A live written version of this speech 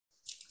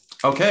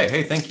Okay,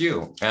 hey, thank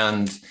you.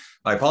 And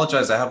I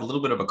apologize, I have a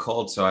little bit of a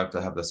cold, so I have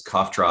to have this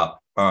cough drop.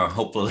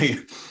 Hopefully,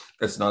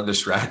 it's not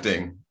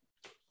distracting.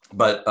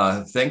 But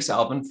thanks,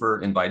 Alvin,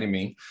 for inviting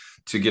me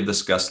to give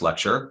this guest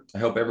lecture. I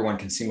hope everyone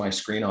can see my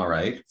screen all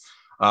right.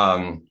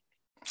 Um,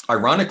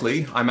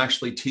 Ironically, I'm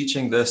actually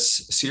teaching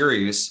this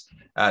series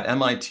at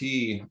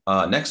MIT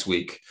next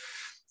week.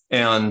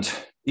 And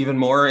even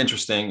more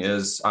interesting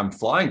is I'm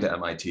flying to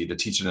MIT to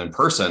teach it in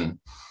person,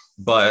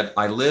 but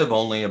I live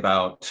only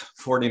about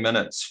 40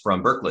 minutes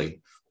from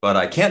Berkeley, but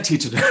I can't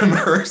teach it in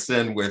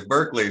person with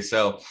Berkeley.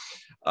 So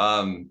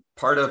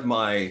part of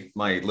my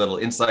little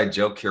inside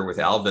joke here with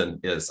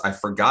Alvin is I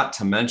forgot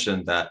to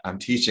mention that I'm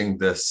teaching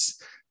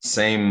this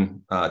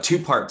same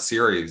two-part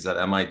series at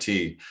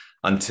MIT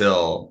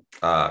until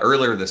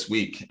earlier this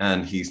week,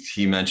 and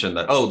he mentioned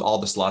that all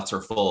the slots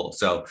are full.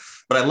 So,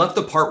 but I left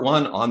the part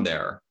one on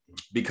there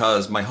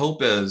because my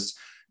hope is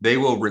they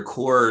will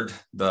record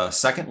the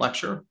second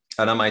lecture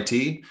at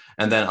MIT,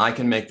 and then I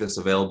can make this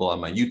available on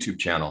my YouTube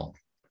channel,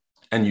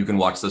 and you can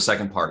watch the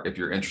second part if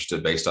you're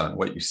interested based on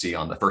what you see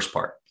on the first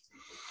part.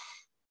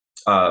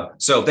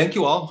 So thank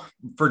you all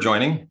for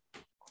joining.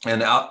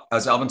 And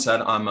as Alvin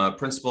said, I'm a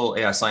principal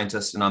AI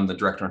scientist, and I'm the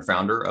director and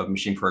founder of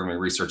machine programming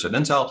research at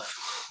Intel,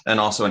 and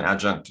also an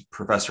adjunct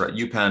professor at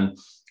UPenn,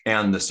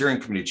 and the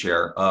steering committee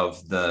chair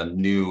of the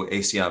new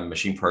ACM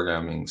Machine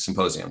Programming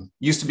Symposium.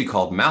 Used to be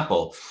called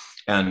MAPL,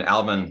 and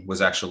Alvin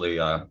was actually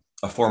a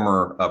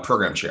former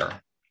program chair,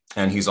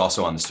 and he's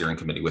also on the steering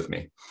committee with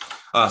me.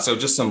 So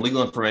just some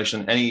legal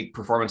information, any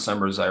performance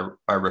numbers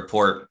I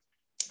report,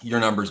 your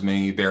numbers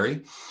may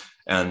vary.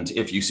 And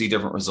if you see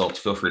different results,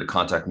 feel free to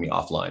contact me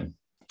offline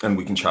and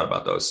we can chat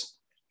about those.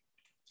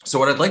 So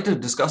what I'd like to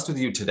discuss with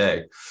you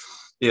today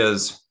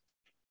is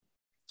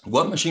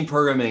what machine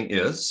programming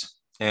is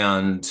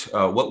and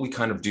what we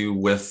kind of do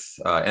with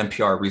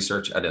NPR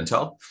research at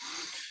Intel.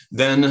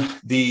 Then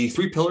the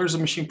three pillars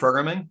of machine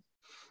programming,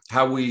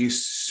 how we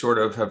sort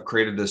of have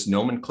created this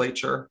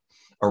nomenclature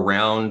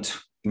around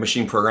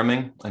machine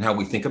programming and how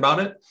we think about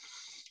it.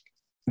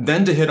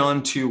 Then to hit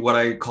on to what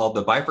I call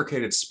the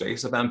bifurcated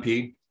space of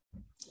MP,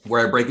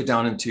 where I break it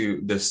down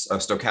into this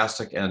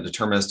stochastic and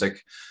deterministic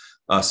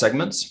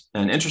segments.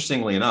 And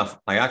interestingly enough,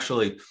 I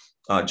actually,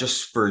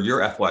 just for your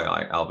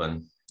FYI,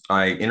 Alvin,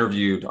 I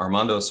interviewed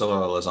Armando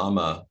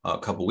Sola-Lezama a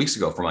couple of weeks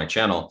ago for my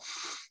channel,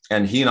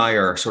 and he and I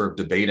are sort of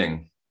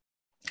debating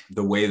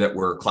the way that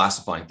we're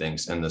classifying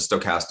things in the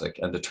stochastic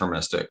and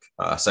deterministic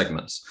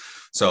segments.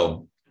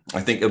 So I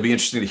think it'll be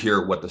interesting to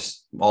hear what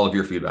all of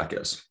your feedback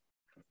is.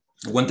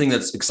 One thing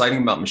that's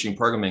exciting about machine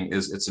programming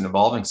is it's an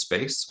evolving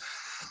space.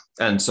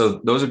 And so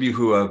those of you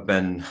who have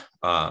been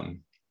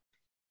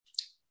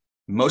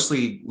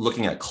mostly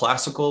looking at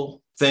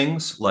classical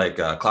things like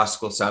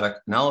classical static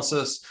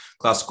analysis,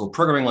 classical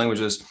programming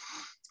languages,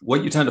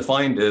 what you tend to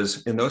find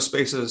is in those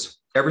spaces,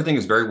 everything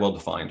is very well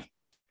defined.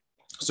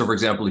 So for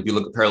example, if you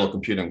look at parallel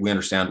computing, we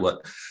understand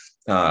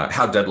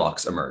how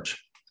deadlocks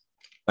emerge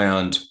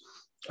and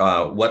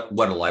what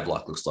a live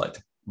lock looks like.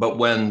 But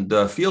when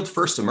the field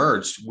first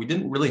emerged, we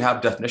didn't really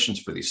have definitions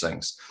for these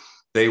things.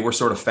 They were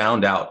sort of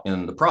found out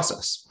in the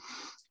process.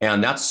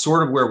 And that's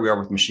sort of where we are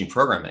with machine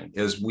programming,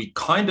 is we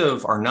kind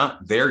of are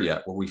not there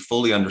yet where we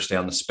fully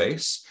understand the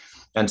space.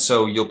 And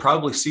so you'll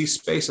probably see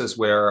spaces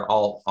where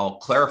I'll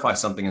clarify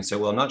something and say,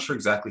 well, I'm not sure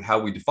exactly how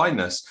we define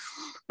this,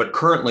 but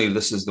currently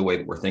this is the way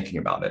that we're thinking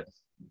about it.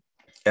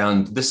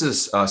 And this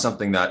is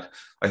something that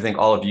I think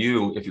all of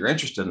you, if you're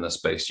interested in this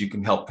space, you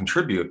can help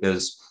contribute.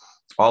 Is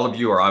all of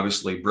you are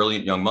obviously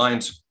brilliant young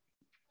minds.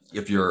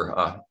 If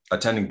you're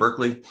attending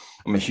Berkeley,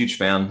 I'm a huge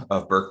fan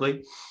of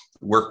Berkeley.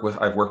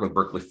 I've worked with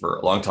Berkeley for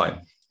a long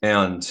time,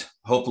 and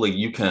hopefully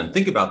you can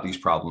think about these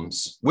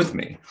problems with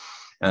me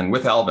and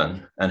with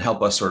Alvin and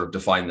help us sort of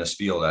define this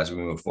field as we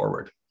move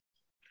forward.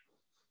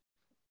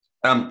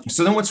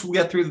 So then once we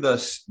get through the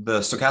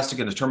stochastic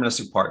and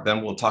deterministic part,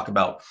 then we'll talk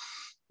about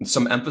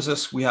some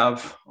emphasis we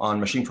have on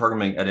machine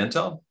programming at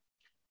Intel.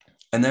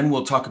 And then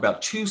we'll talk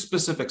about two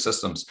specific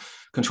systems,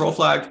 control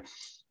flag,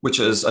 which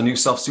is a new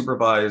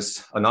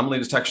self-supervised anomaly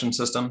detection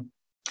system,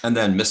 and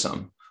then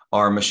MISSIM,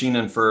 our machine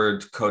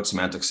inferred code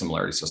semantic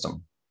similarity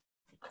system.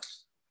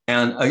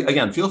 And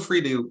again, feel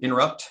free to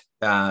interrupt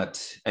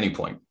at any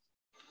point.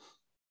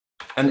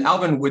 And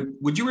Alvin,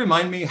 would you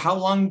remind me, how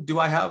long do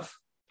I have?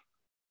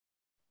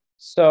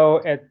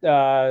 So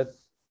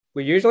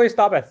we usually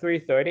stop at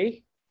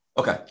 3:30.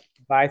 Okay.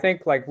 But I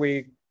think like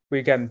we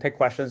can take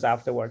questions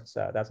afterwards.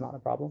 That's not a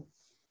problem.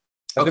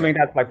 Assuming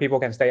that like people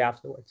can stay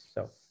afterwards.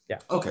 So yeah.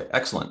 Okay,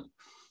 excellent.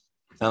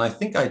 And I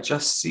think I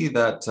just see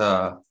that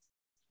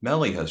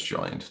Melly has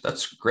joined.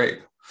 That's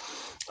great.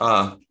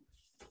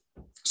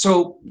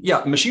 So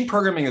yeah, machine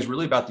programming is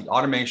really about the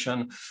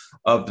automation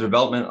of the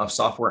development of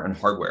software and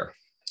hardware.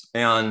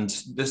 And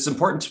this is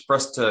important for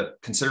us to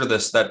consider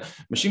this, that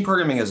machine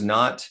programming is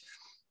not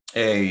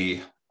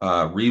a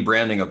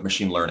rebranding of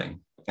machine learning.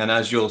 And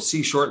as you'll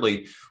see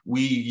shortly,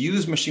 we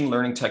use machine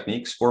learning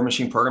techniques for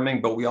machine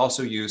programming, but we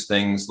also use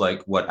things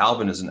like what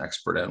Alvin is an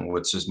expert in,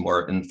 which is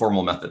more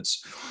informal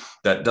methods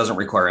that doesn't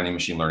require any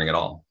machine learning at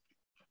all.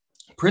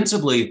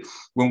 Principally,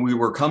 when we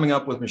were coming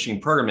up with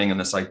machine programming and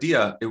this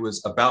idea, it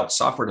was about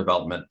software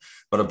development,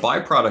 but a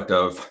byproduct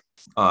of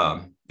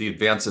the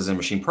advances in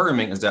machine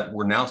programming is that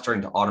we're now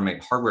starting to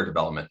automate hardware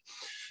development.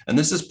 And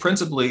this is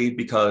principally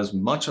because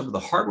much of the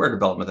hardware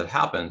development that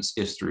happens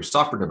is through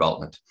software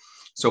development.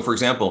 So for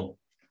example,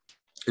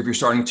 if you're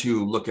starting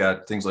to look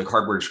at things like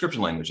hardware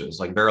description languages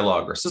like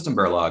Verilog or System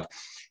Verilog,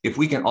 if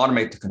we can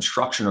automate the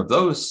construction of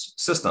those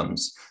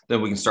systems,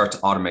 then we can start to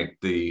automate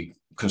the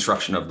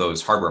construction of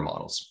those hardware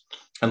models.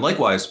 And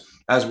likewise,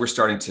 as we're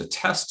starting to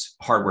test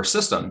hardware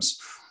systems,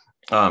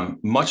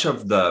 much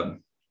of the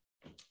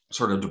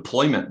sort of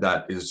deployment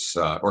that is,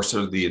 or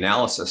sort of the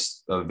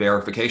analysis of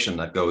verification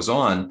that goes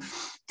on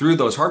through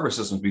those hardware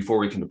systems before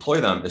we can deploy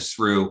them is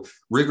through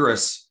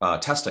rigorous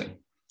testing.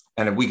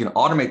 And if we can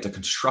automate the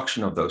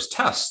construction of those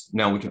tests,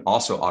 now we can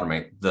also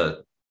automate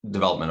the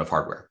development of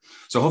hardware.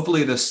 So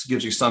hopefully this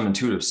gives you some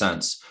intuitive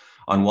sense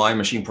on why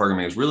machine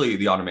programming is really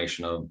the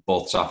automation of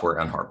both software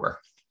and hardware.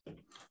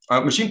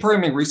 Machine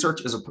programming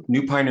research is a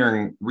new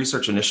pioneering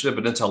research initiative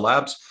at Intel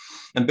Labs.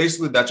 And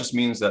basically that just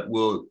means that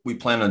we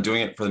plan on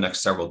doing it for the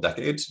next several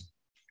decades.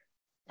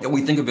 And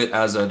we think of it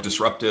as a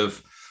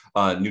disruptive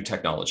new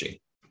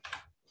technology.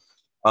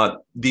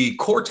 The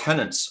core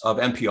tenets of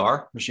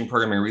MPR, machine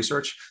programming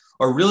research,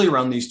 are really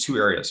around these two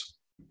areas,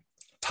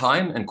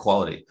 time and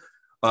quality.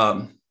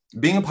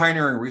 Being a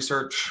pioneering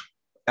research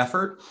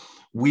effort,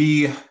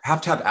 we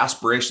have to have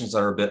aspirations that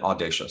are a bit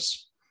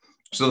audacious.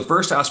 So the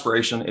first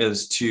aspiration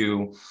is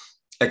to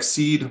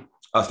exceed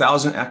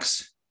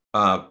 1,000x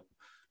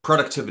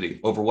productivity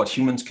over what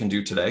humans can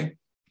do today.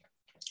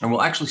 And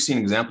we'll actually see an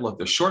example of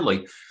this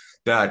shortly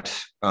that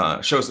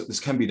shows that this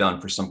can be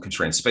done for some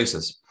constrained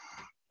spaces.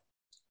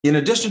 In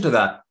addition to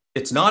that,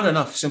 it's not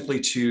enough simply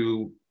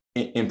to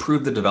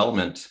improve the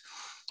development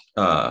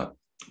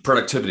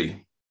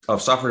productivity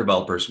of software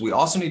developers. We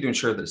also need to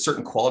ensure that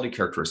certain quality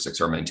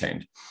characteristics are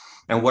maintained.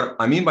 And what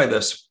I mean by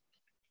this,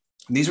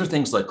 these are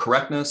things like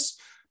correctness,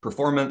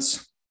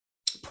 performance,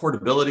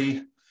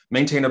 portability,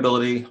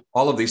 maintainability,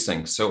 all of these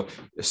things. So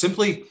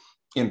simply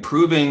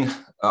improving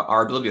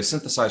our ability to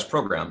synthesize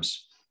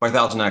programs by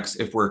 1,000x,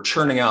 if we're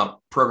churning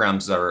out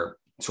programs that are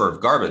sort of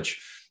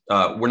garbage,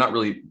 we're not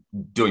really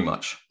doing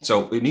much.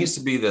 So it needs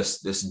to be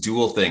this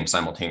dual thing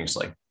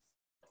simultaneously.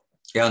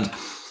 And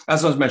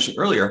as I was mentioning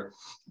earlier,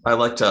 I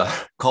like to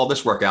call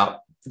this workout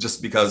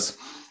just because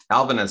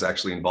Alvin is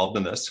actually involved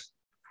in this.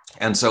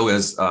 And so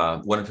is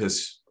one of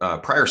his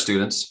prior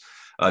students,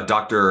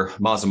 Dr.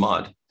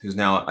 Mazamad, who's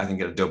now, I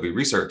think, at Adobe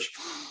Research,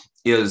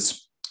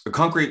 is a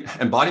concrete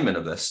embodiment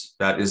of this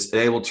that is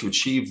able to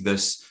achieve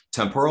this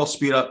temporal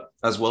speed up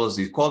as well as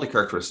these quality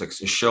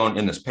characteristics is shown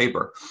in this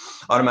paper,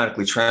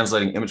 automatically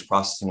translating image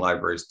processing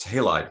libraries to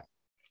halide.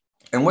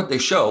 And what they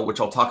show, which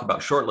I'll talk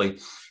about shortly,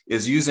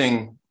 is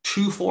using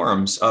two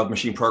forms of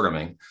machine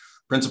programming,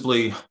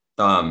 principally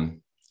super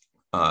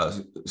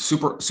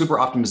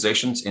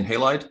optimizations in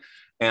halide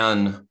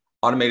and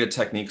automated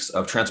techniques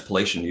of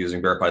transpilation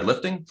using verified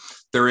lifting.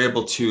 They're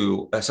able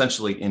to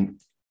essentially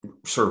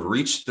sort of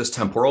reach this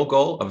temporal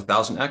goal of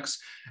 1,000x.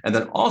 And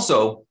then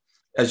also,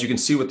 as you can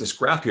see with this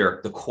graph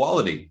here, the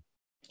quality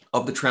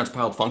of the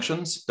transpiled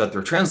functions that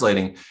they're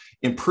translating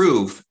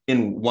improve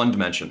in one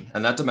dimension,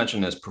 and that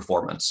dimension is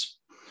performance.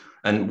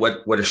 And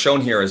what is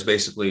shown here is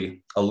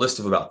basically a list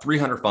of about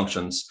 300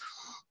 functions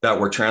that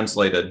were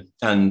translated,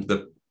 and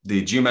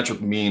the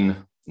geometric mean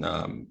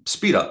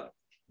speed up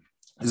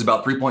is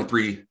about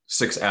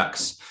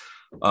 3.36x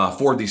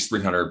for these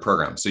 300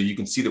 programs. So you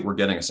can see that we're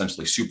getting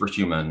essentially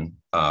superhuman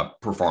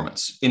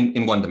performance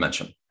in one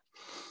dimension.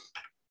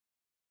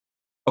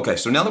 Okay,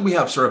 so now that we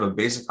have sort of a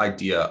basic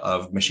idea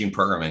of machine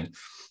programming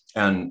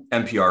and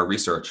MPR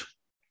research,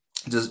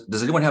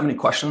 does anyone have any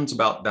questions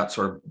about that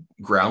sort of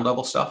ground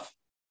level stuff?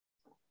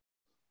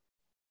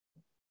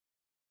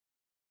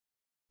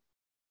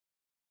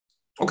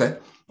 Okay,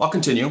 I'll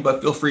continue,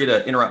 but feel free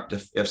to interrupt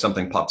if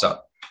something pops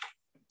up.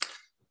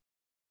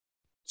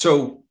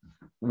 So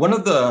one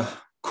of the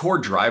core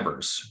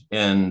drivers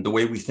in the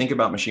way we think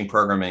about machine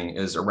programming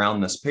is around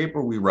this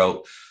paper we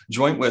wrote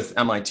joint with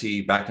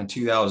MIT back in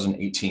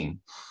 2018.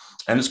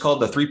 And it's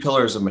called The 3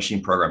 Pillars of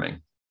Machine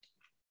Programming.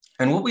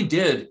 And what we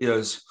did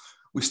is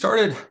we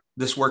started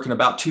this work in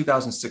about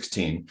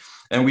 2016,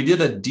 and we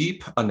did a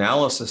deep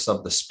analysis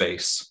of the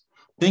space,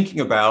 thinking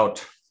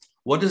about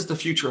what is the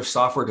future of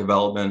software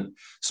development,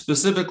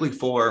 specifically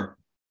for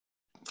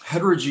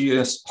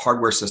heterogeneous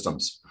hardware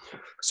systems.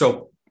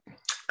 So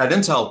at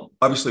Intel,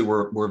 obviously,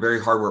 we're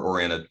very hardware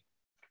oriented.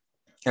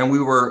 And we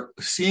were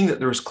seeing that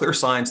there was clear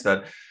signs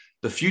that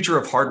the future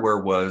of hardware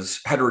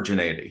was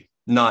heterogeneity,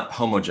 not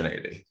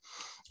homogeneity.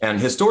 And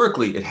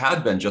historically, it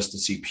had been just the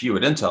CPU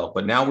at Intel,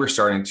 but now we're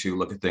starting to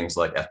look at things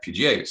like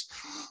FPGAs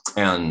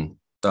and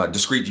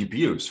discrete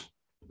GPUs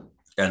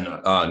and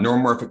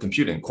neuromorphic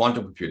computing,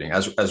 quantum computing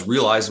as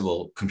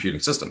realizable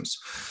computing systems,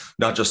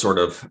 not just sort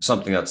of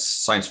something that's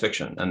science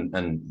fiction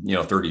and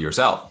 30 years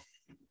out.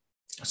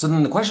 So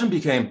then the question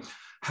became,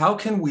 how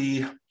can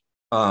we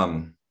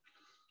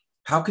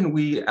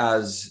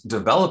as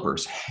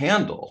developers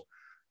handle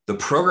the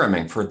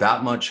programming for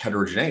that much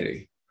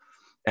heterogeneity.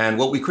 And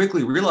what we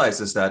quickly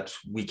realized is that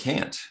we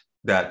can't,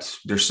 that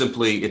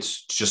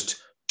it's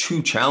just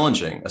too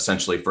challenging,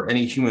 essentially, for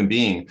any human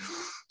being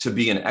to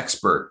be an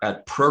expert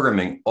at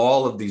programming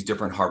all of these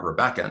different hardware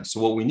backends. So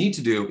what we need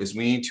to do is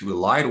we need to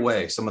elide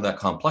away some of that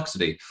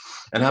complexity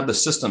and have the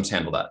systems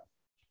handle that.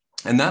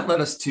 And that led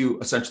us to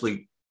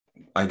essentially,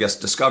 I guess,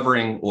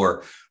 discovering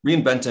or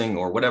reinventing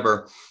or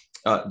whatever,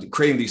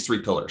 creating these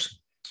three pillars.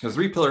 The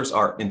three pillars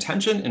are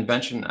intention,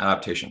 invention,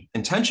 adaptation.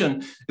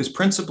 Intention is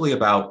principally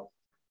about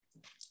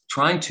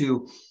trying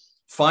to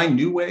find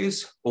new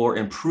ways or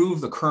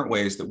improve the current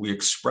ways that we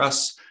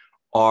express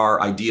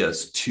our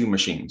ideas to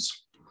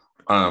machines.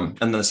 And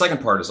then the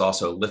second part is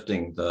also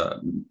lifting the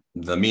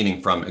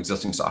meaning from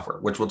existing software,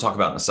 which we'll talk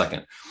about in a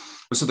second.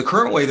 So the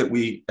current way that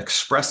we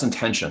express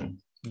intention,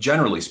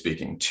 generally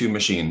speaking, to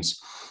machines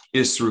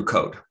is through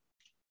code.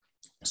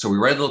 So we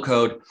write a little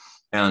code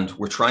and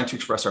we're trying to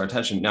express our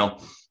intention. Now,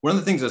 one of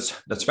the things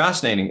that's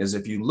fascinating is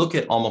if you look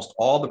at almost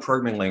all the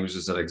programming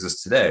languages that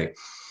exist today,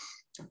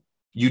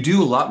 you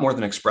do a lot more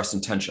than express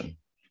intention.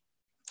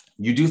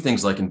 You do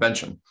things like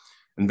invention.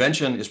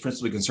 Invention is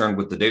principally concerned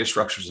with the data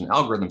structures and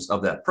algorithms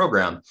of that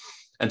program.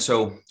 And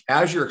so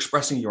as you're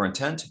expressing your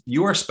intent,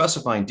 you are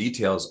specifying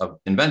details of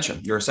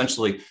invention. You're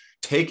essentially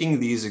taking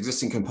these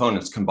existing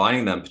components,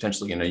 combining them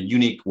potentially in a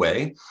unique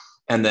way,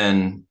 and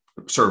then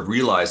sort of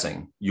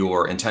realizing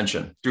your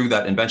intention through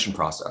that invention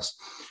process.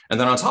 And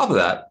then on top of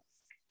that,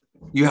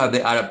 you have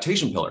the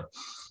adaptation pillar,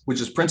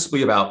 which is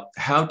principally about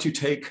how to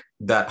take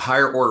that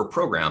higher order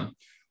program,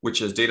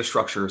 which is data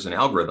structures and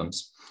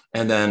algorithms,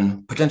 and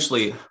then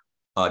potentially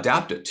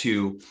adapt it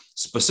to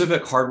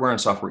specific hardware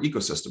and software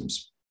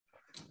ecosystems.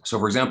 So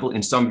for example,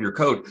 in some of your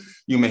code,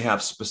 you may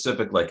have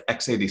specific like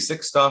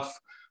x86 stuff,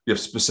 you have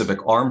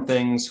specific ARM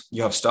things,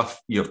 you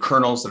have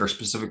kernels that are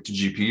specific to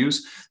GPUs.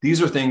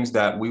 These are things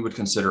that we would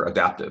consider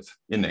adaptive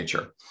in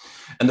nature.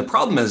 And the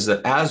problem is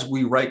that as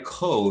we write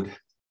code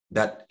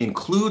that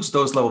includes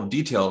those level of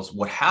details,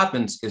 what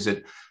happens is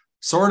it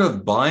sort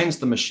of binds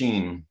the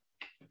machine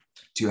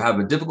to have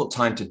a difficult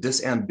time to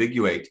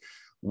disambiguate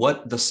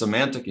what the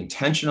semantic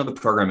intention of the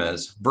program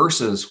is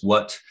versus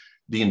what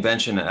the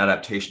invention and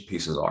adaptation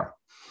pieces are.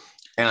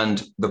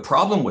 And the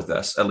problem with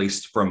this, at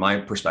least from my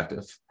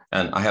perspective,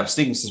 and I have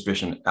sneaking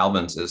suspicion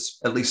Alvin's is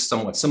at least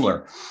somewhat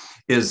similar,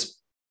 is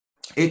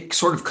it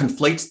sort of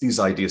conflates these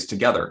ideas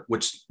together,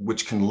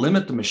 which can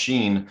limit the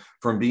machine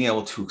from being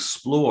able to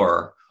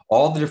explore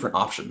all the different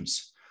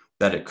options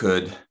that it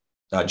could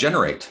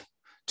generate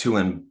to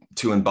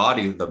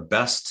embody the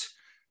best,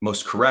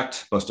 most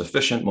correct, most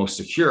efficient, most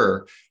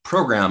secure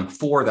program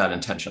for that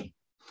intention.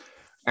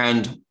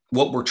 And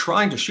what we're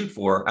trying to shoot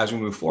for as we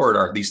move forward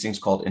are these things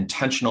called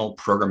intentional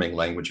programming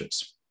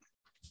languages.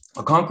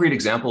 A concrete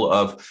example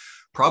of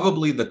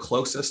probably the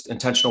closest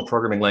intentional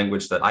programming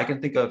language that I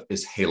can think of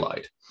is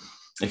Halide.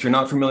 If you're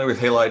not familiar with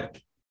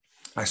Halide,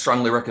 I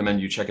strongly recommend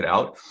you check it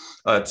out.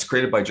 It's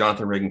created by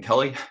Jonathan Reagan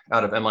Kelly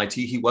out of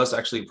MIT. He was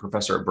actually a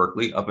professor at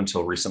Berkeley up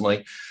until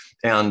recently.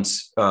 And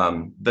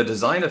the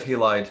design of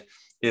Halide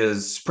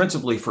is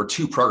principally for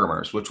two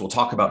programmers, which we'll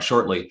talk about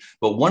shortly.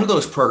 But one of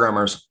those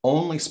programmers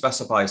only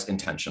specifies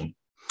intention.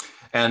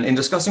 And in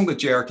discussing with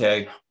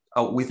JRK,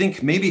 we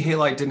think maybe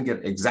Halide didn't get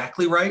it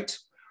exactly right.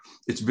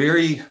 It's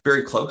very,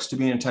 very close to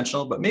being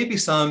intentional, but maybe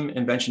some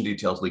invention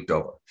details leaked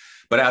over.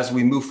 But as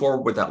we move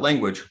forward with that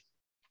language,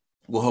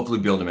 we'll hopefully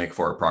be able to make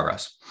forward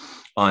progress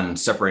on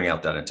separating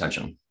out that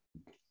intention.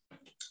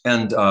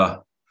 And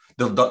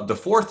the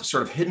fourth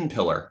sort of hidden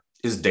pillar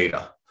is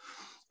data.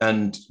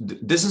 And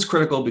this is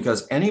critical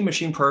because any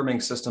machine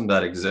programming system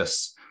that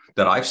exists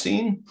that I've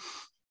seen,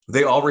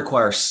 they all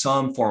require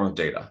some form of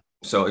data.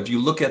 So if you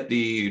look at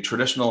the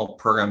traditional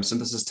program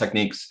synthesis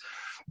techniques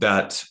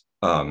that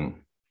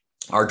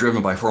are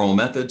driven by formal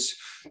methods,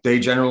 they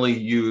generally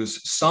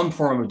use some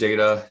form of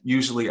data,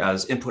 usually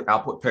as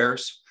input-output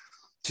pairs,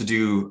 to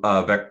do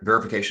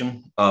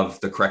verification of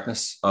the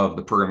correctness of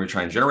the program you're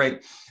trying to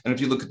generate. And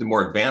if you look at the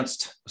more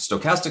advanced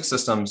stochastic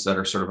systems that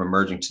are sort of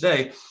emerging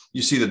today,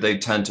 you see that they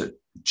tend to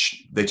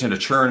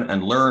churn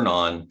and learn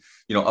on,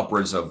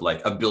 upwards of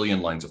like 1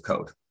 billion lines of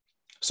code.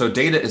 So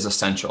data is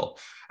essential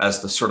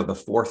as the sort of the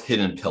fourth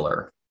hidden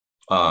pillar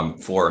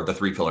for the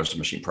three pillars of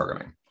machine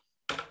programming.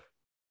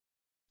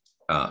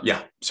 And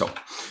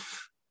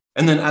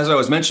then as I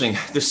was mentioning,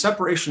 the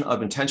separation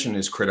of intention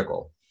is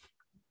critical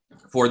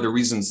for the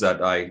reasons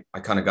that I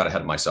kind of got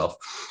ahead of myself.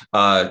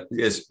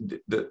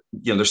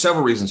 There's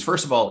several reasons.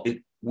 First of all,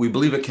 we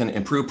believe it can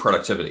improve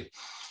productivity.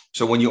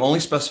 So when you only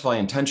specify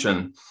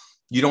intention,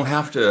 you don't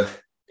have to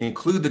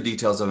include the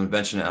details of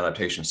invention and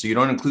adaptation. So you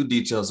don't include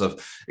details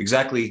of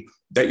exactly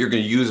that you're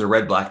going to use a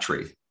red-black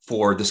tree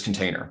for this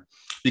container,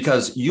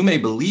 because you may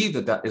believe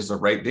that that is the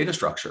right data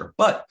structure,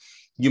 but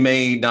you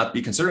may not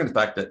be considering the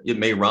fact that it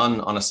may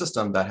run on a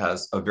system that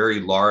has a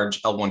very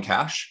large L1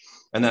 cache,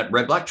 and that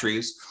red-black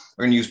trees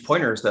are going to use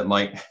pointers that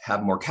might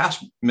have more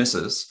cache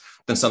misses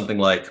than something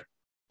like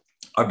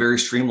a very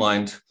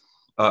streamlined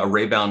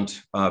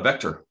array-bound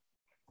vector.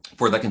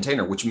 for that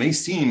container, which may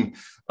seem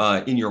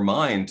in your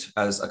mind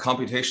as a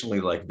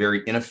computationally like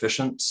very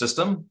inefficient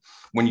system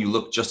when you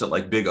look just at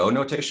like big O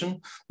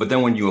notation, but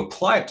then when you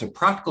apply it to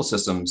practical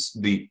systems,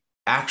 the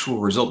actual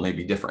result may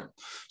be different.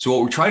 So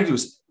what we try to do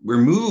is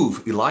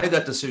elide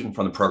that decision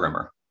from the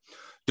programmer.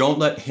 Don't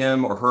let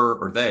him or her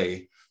or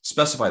they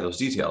specify those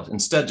details.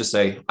 Instead, just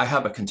say, I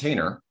have a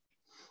container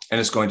and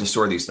it's going to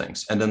store these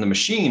things. And then the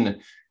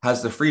machine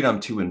has the freedom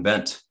to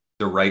invent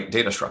the right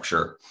data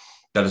structure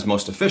that is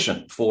most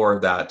efficient for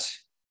that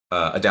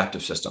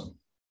adaptive system.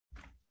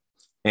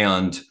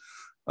 And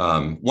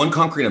one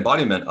concrete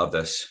embodiment of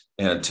this,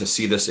 and to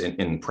see this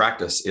in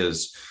practice,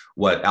 is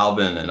what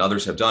Alvin and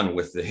others have done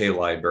with the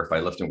halide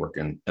verified lifting work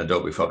in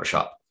Adobe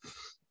Photoshop.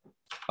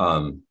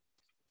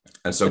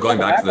 And so going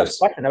back to this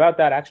question about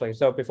that, actually.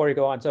 So before you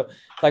go on, so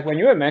like when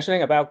you were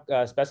mentioning about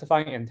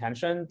specifying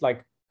intention,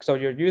 like, so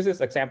you use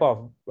this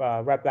example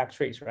of red black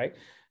trees, right?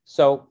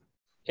 So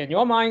in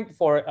your mind,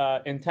 for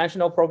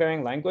intentional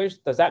programming language,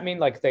 does that mean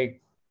like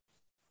they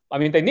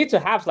need to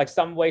have like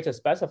some way to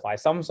specify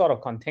some sort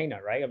of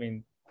container, right? I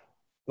mean,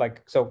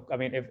 like, so, I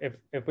mean,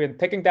 if we're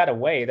taking that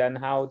away, then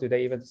how do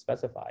they even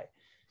specify?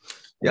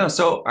 Yeah,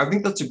 so I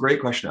think that's a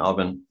great question,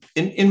 Alvin.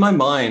 In my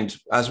mind,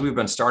 as we've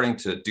been starting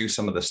to do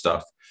some of this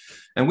stuff,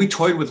 and we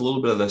toyed with a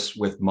little bit of this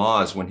with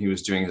Moz when he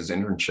was doing his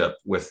internship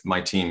with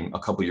my team a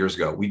couple of years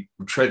ago. We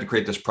tried to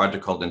create this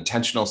project called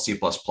Intentional C++.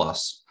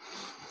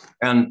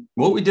 And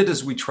what we did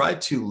is we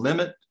tried to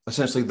limit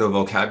essentially the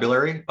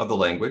vocabulary of the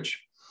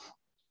language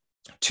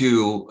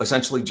to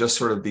essentially just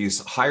sort of these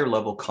higher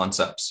level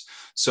concepts.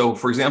 So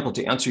for example,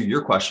 to answer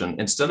your question,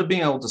 instead of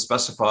being able to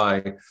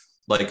specify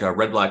like a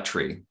red black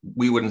tree,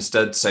 we would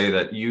instead say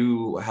that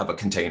you have a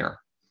container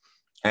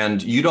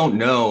and you don't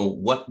know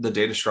what the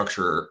data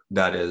structure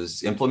that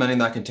is implementing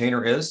that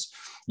container is.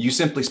 You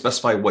simply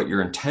specify what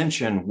your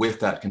intention with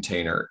that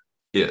container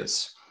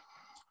is.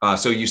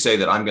 So you say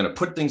that I'm going to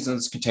put things in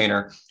this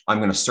container, I'm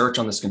going to search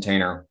on this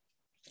container,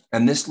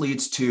 and this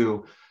leads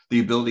to the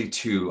ability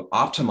to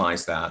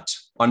optimize that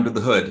under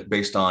the hood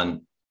based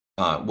on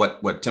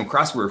what Tim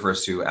Kraske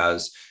refers to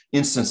as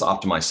instance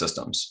optimized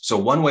systems. So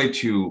one way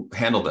to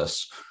handle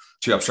this,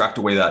 to abstract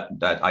away that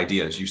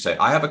idea, is you say,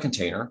 I have a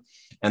container,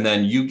 and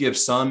then you give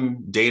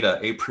some data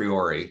a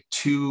priori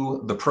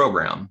to the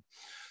program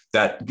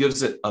that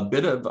gives it a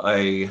bit of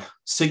a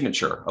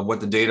signature of what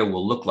the data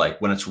will look like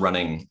when it's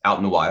running out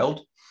in the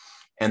wild.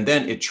 And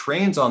then it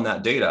trains on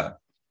that data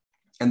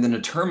and then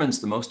determines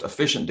the most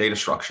efficient data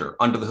structure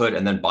under the hood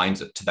and then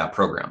binds it to that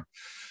program.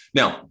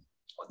 Now,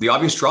 the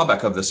obvious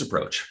drawback of this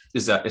approach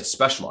is that it's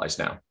specialized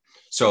now.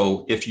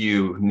 So if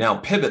you now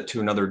pivot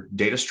to another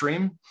data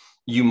stream,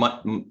 you might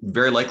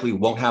very likely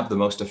won't have the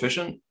most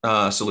efficient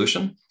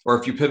solution. Or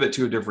if you pivot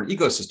to a different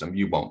ecosystem,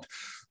 you won't.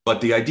 But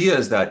the idea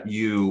is that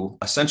you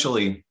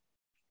essentially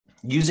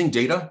using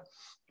data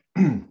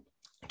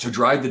to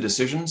drive the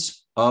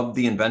decisions of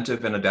the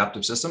inventive and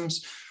adaptive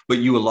systems, but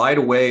you elide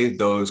away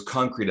those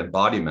concrete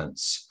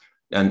embodiments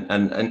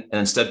and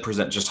instead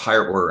present just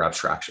higher order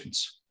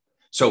abstractions.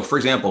 So for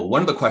example,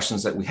 one of the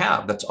questions that we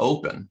have that's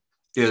open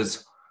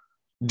is,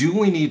 do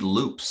we need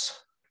loops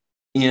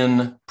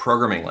in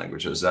programming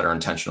languages that are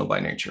intentional by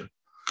nature?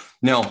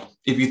 Now,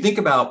 if you think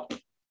about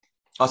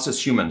us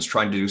as humans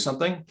trying to do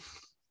something,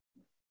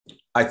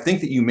 I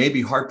think that you may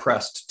be hard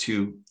pressed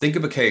to think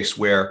of a case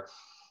where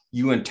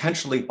you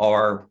intentionally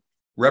are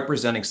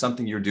representing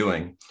something you're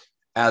doing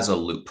as a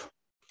loop.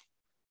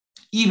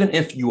 Even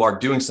if you are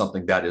doing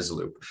something that is a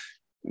loop,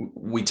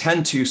 we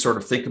tend to sort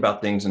of think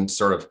about things in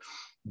sort of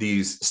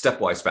these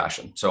stepwise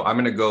fashion. So I'm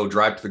going to go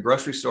drive to the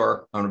grocery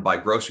store. I'm going to buy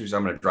groceries.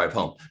 I'm going to drive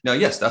home. Now,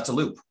 yes, that's a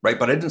loop, right?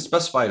 But I didn't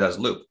specify it as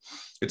a loop.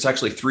 It's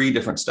actually 3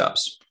 different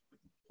steps.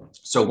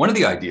 So one of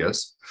the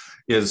ideas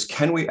is,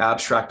 can we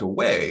abstract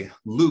away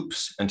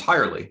loops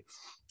entirely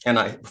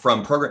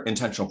from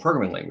intentional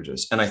programming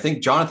languages? And I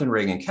think Jonathan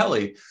Reagan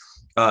Kelly,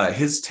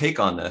 his take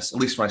on this, at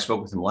least when I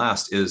spoke with him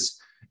last, is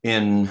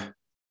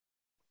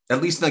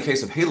at least in the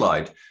case of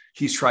halide,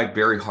 he's tried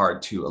very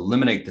hard to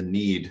eliminate the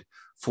need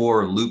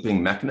for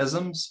looping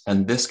mechanisms.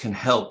 And this can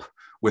help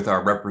with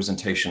our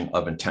representation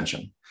of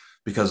intention,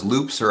 because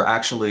loops are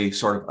actually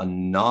sort of a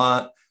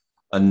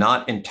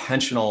not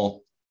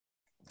intentional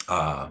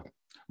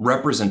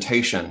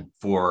representation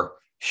for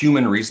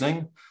human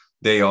reasoning.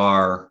 They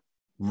are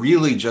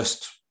really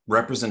just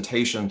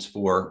representations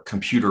for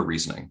computer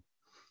reasoning,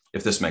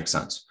 if this makes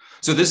sense.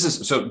 So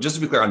just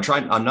to be clear,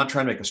 I'm not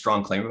trying to make a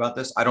strong claim about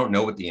this. I don't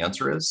know what the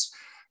answer is,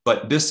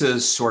 but this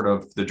is sort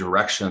of the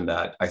direction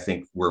that I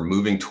think we're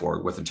moving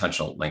toward with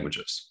intentional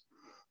languages.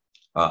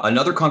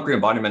 Another concrete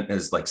embodiment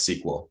is like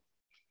SQL.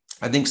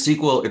 I think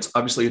SQL, it's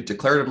obviously a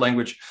declarative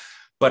language,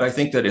 but I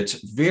think that it's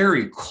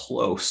very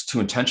close to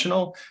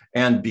intentional.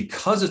 And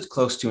because it's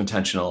close to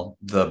intentional,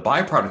 the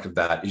byproduct of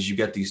that is you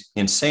get these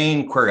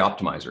insane query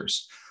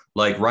optimizers,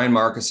 like Ryan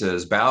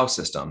Marcus's BAO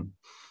system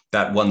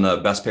that won the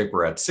best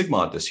paper at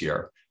SIGMOD this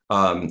year.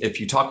 If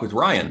you talk with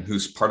Ryan,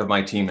 who's part of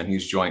my team and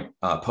he's joint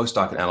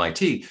postdoc at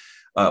MIT,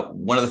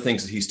 one of the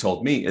things that he's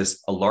told me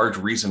is a large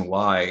reason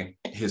why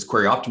his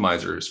query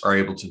optimizers are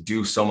able to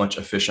do so much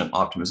efficient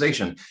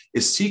optimization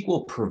is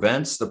SQL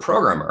prevents the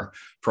programmer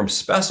from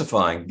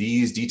specifying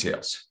these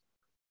details.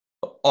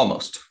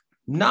 Almost.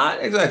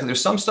 Not exactly.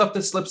 There's some stuff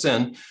that slips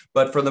in,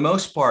 but for the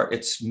most part,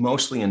 it's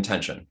mostly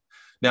intention.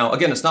 Now,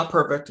 again, it's not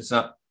perfect. It's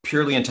not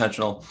purely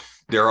intentional.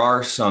 There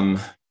are some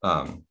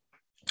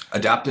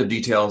adaptive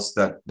details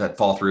that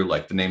fall through,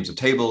 like the names of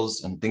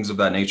tables and things of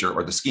that nature,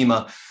 or the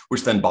schema,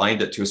 which then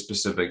bind it to a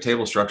specific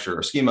table structure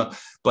or schema.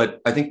 But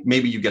I think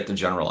maybe you get the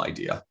general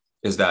idea,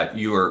 is that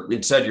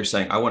instead you're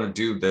saying, I want to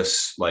do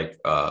this like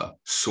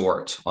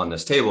sort on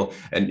this table.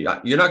 And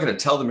you're not going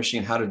to tell the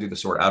machine how to do the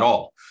sort at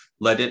all.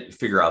 Let it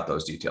figure out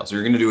those details. So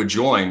you're going to do a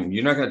join.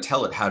 You're not going to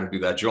tell it how to do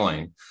that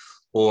join,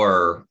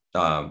 or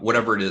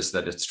whatever it is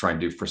that it's trying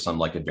to do for some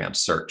like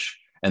advanced search.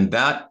 And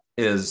that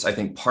is, I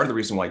think, part of the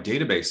reason why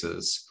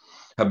databases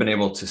have been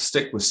able to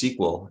stick with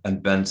SQL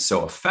and been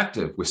so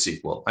effective with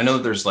SQL. I know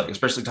there's like,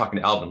 especially talking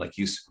to Alvin, like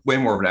he's way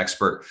more of an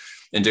expert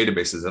in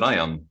databases than I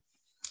am.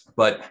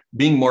 But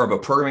being more of a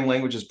programming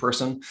languages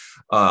person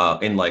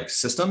in like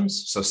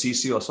systems, so C,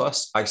 C++,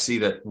 I see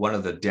that one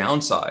of the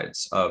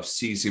downsides of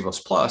C, C++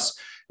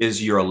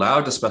 is you're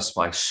allowed to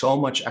specify so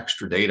much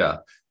extra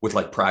data with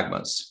like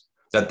pragmas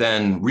that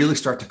then really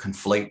start to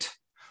conflate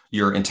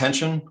your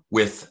intention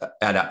with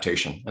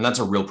adaptation. And that's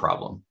a real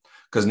problem,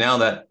 because now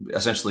that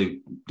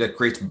essentially that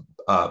creates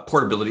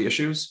portability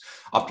issues,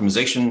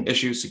 optimization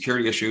issues,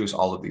 security issues,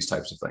 all of these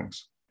types of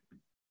things.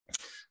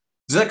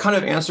 Does that kind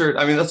of answer?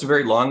 I mean, that's a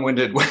very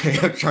long-winded way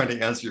of trying to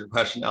answer your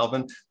question,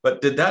 Alvin,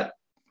 but did that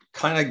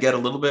kind of get a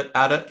little bit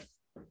at it?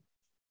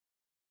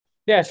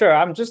 Yeah, sure.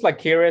 I'm just like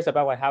curious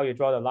about like how you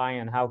draw the line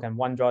and how can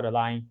one draw the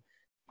line.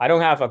 I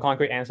don't have a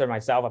concrete answer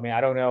myself. I mean,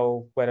 I don't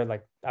know whether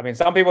like, I mean,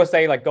 some people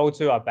say like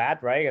go-to are bad,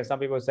 right? And some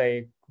people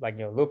say like,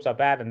 loops are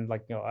bad. And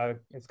like,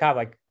 it's kind of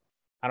like,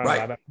 I don't know.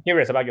 I'm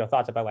curious about your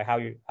thoughts about like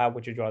how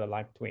would you draw the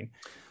line between?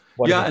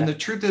 Yeah. And the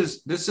truth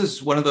is, this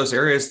is one of those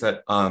areas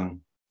that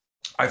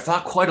I've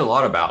thought quite a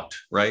lot about,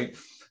 right?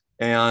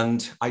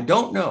 And I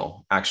don't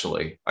know,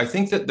 actually. I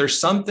think that there's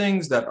some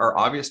things that are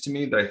obvious to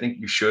me that I think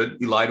you should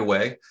elide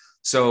away.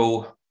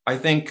 So I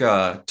think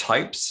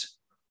types,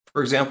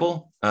 for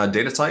example,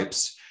 data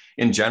types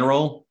in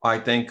general, I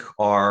think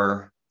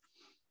are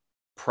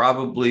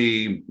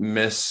probably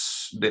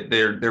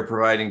they're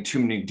providing too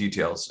many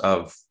details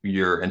of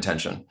your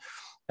intention.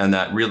 And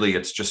that really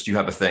it's just you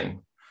have a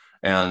thing.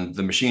 And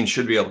the machine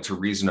should be able to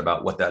reason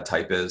about what that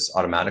type is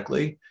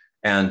automatically,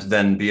 and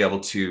then be able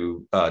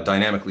to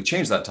dynamically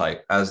change that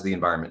type as the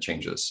environment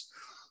changes.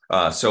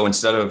 So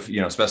instead of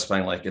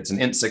specifying like it's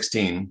an int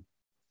 16,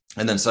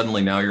 and then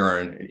suddenly now you're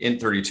an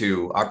int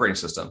 32 operating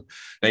system,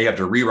 now you have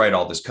to rewrite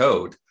all this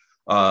code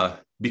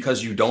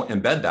because you don't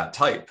embed that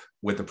type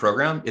with the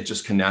program. It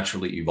just can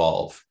naturally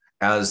evolve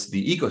as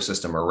the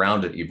ecosystem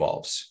around it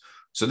evolves.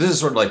 So this is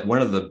sort of like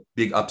one of the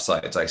big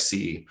upsides I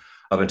see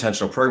of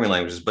intentional programming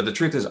languages. But the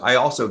truth is, I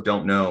also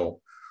don't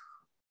know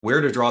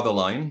where to draw the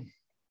line.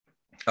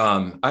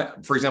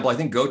 For example, I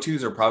think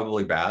go-tos are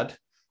probably bad,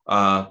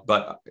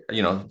 but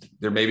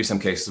there may be some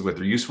cases where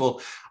they're useful.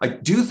 I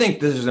do think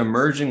there's an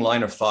emerging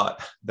line of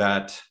thought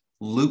that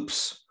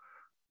loops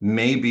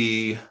may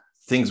be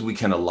things we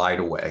can elide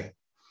away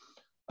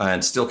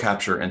and still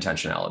capture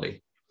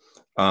intentionality.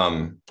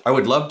 I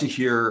would love to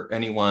hear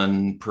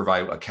anyone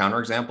provide a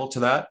counterexample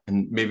to that,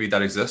 and maybe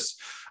that exists.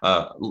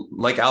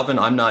 Like Alvin,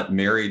 I'm not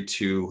married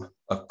to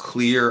a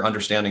clear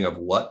understanding of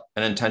what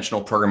an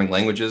intentional programming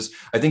language is.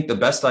 I think the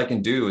best I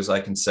can do is I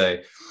can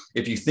say,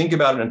 if you think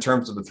about it in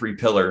terms of the three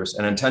pillars,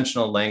 an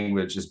intentional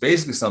language is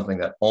basically something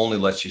that only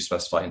lets you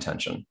specify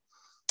intention.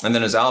 And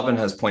then as Alvin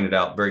has pointed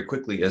out very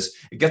quickly, is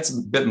it gets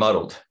a bit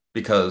muddled,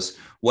 because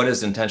what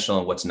is intentional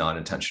and what's not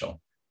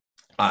intentional?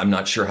 I'm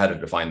not sure how to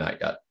define that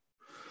yet.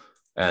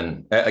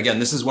 And again,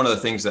 this is one of the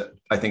things that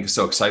I think is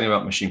so exciting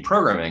about machine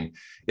programming,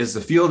 is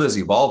the field is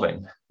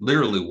evolving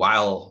literally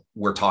while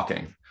we're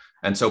talking.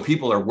 And so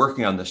people are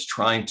working on this,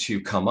 trying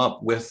to come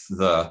up with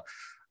the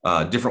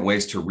different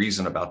ways to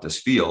reason about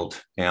this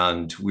field.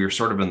 And we're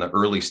sort of in the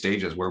early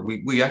stages where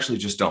we actually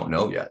just don't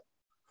know yet.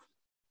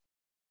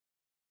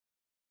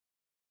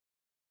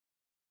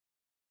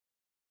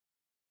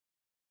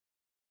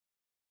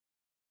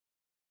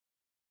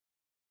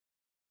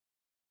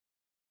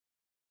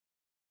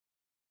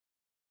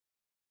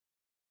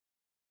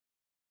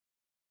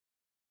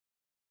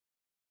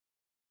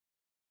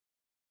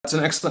 That's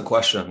an excellent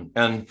question.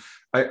 And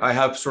I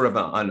have sort of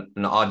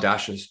an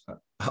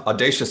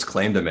audacious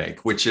claim to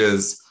make, which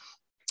is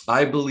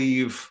I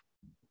believe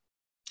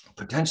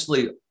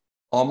potentially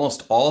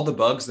almost all the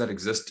bugs that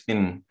exist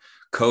in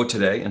code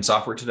today, in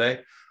software today,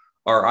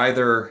 are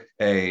either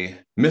a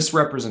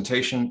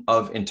misrepresentation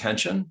of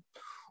intention,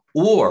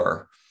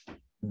 or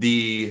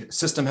the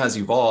system has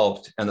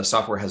evolved and the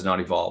software has not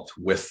evolved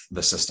with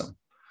the system.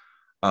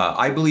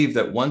 I believe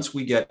that once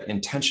we get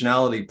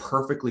intentionality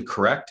perfectly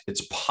correct,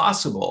 it's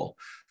possible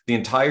the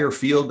entire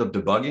field of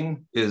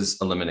debugging is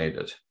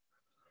eliminated.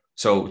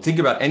 So think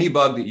about any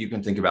bug that you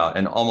can think about,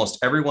 and almost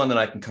every one that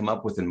I can come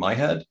up with in my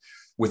head,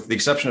 with the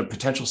exception of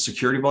potential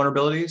security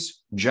vulnerabilities,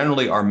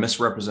 generally are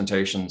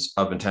misrepresentations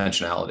of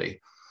intentionality.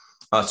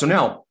 So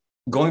now,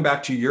 going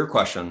back to your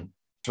question,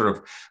 sort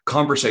of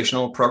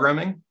conversational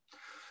programming,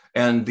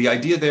 and the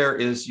idea there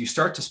is you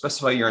start to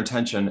specify your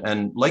intention.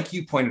 And like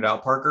you pointed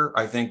out, Parker,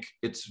 I think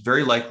it's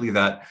very likely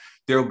that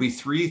there will be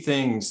three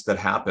things that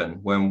happen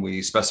when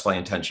we specify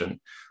intention.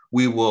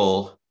 We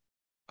will,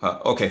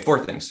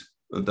 four things.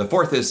 The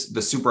fourth is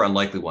the super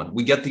unlikely one.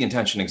 We get the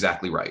intention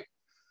exactly right.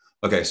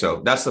 Okay,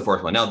 so that's the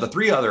fourth one. Now, the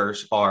three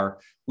others are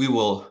we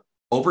will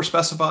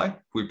overspecify.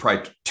 We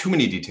provide too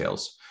many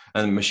details,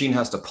 and the machine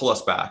has to pull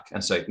us back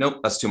and say, nope,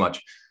 that's too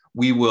much.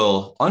 We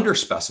will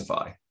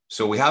underspecify.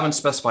 So we haven't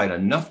specified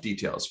enough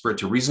details for it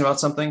to reason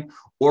about something,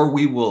 or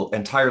we will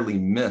entirely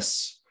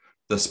miss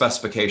the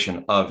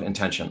specification of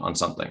intention on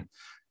something.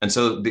 And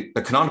so the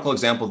canonical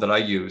example that I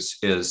use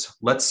is,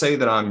 let's say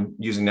that I'm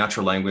using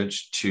natural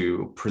language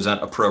to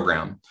present a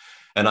program.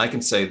 And I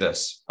can say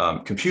this,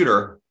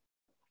 computer,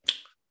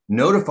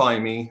 notify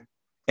me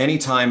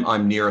anytime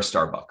I'm near a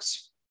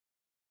Starbucks.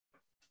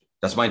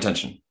 That's my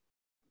intention.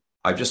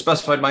 I've just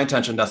specified my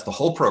intention. That's the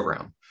whole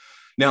program.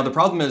 Now, the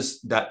problem is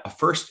that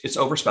first it's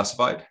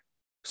overspecified.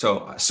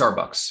 So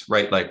Starbucks,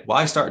 right? Like,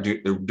 why start?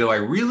 Do I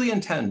really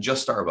intend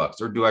just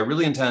Starbucks, or do I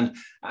really intend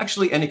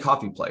actually any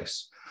coffee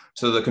place?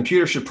 So the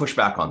computer should push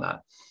back on that.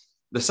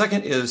 The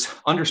second is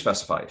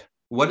underspecified.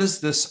 What does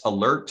this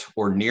alert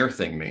or near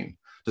thing mean?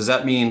 Does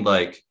that mean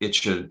like it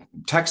should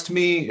text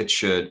me, it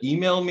should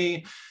email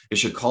me, it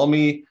should call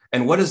me?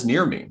 And what does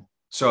near mean?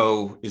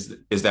 So is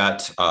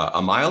that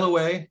a mile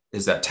away?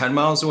 Is that 10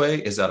 miles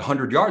away? Is that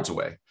 100 yards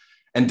away?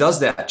 And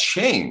does that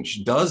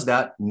change? Does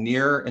that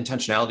near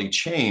intentionality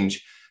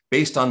change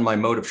based on my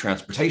mode of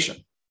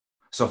transportation?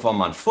 So if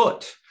I'm on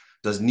foot,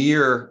 does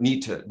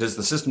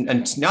the system,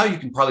 and now you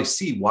can probably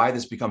see why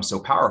this becomes so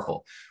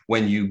powerful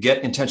when you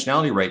get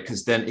intentionality right,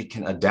 because then it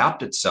can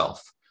adapt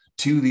itself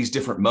to these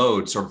different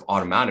modes sort of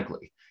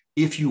automatically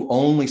if you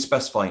only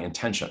specify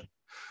intention,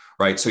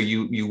 right? So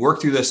you work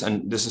through this,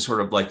 and this is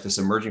sort of like this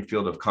emerging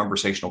field of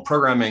conversational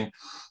programming.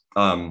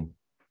 And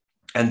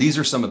these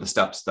are some of the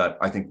steps that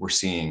I think we're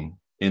seeing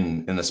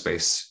in the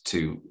space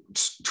to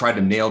try to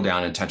nail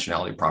down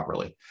intentionality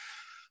properly.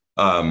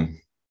 And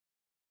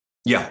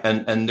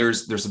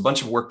there's a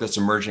bunch of work that's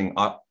emerging,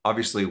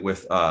 obviously,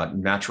 with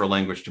natural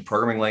language to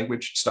programming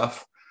language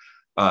stuff.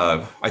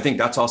 I think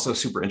that's also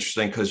super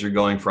interesting because you're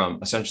going from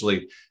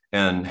essentially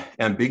an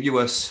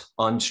ambiguous,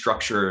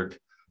 unstructured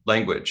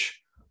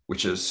language,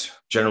 which is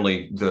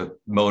generally the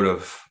mode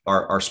of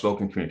our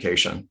spoken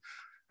communication.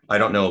 I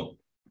don't know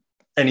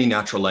any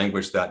natural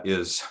language that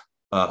is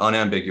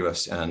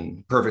unambiguous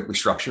and perfectly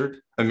structured.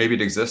 And maybe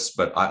it exists,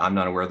 but I'm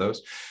not aware of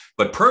those.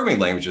 But programming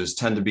languages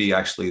tend to be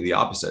actually the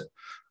opposite.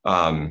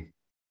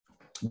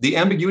 The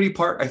ambiguity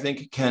part, I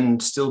think, can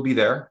still be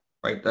there,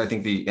 right? I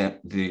think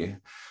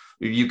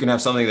you can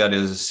have something that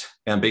is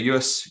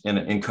ambiguous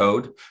in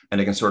code, and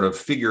it can sort of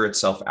figure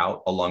itself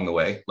out along the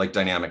way, like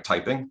dynamic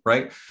typing,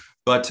 right?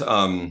 But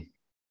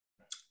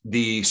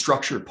the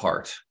structured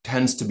part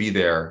tends to be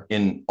there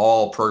in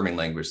all programming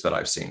language that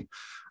I've seen.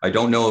 I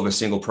don't know of a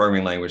single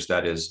programming language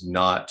that is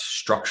not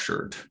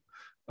structured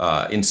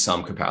in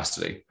some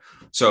capacity.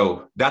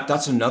 So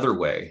that's another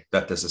way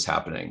that this is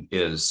happening,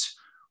 is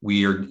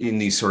we are in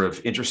these sort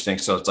of interesting,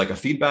 so it's like a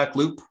feedback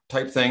loop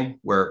type thing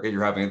where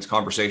you're having this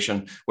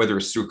conversation, whether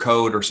it's through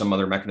code or some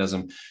other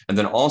mechanism, and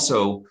then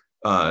also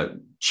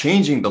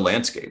changing the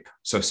landscape.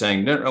 So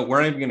saying, no, we're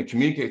not even going to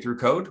communicate through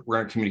code, we're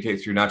going to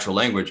communicate through natural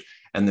language,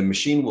 and the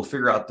machine will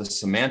figure out the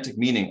semantic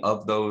meaning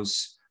of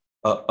those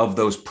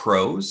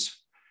pros,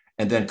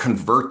 and then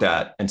convert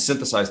that and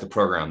synthesize the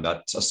program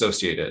that's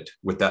associated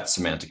with that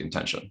semantic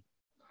intention,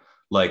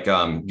 like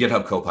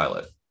GitHub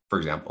Copilot, for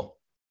example.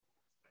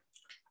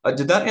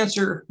 Did that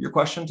answer your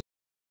question?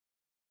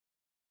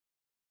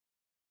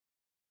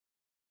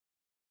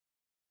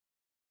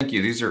 Thank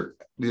you. These are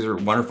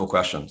wonderful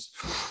questions.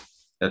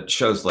 It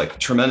shows like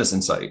tremendous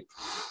insight.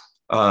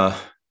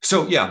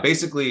 So yeah,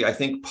 basically, I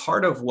think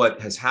part of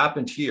what has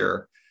happened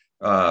here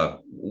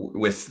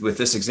with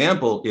this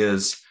example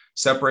is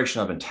separation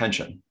of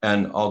intention.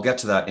 And I'll get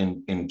to that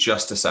in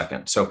just a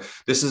second. So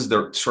this is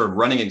the sort of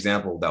running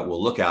example that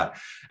we'll look at.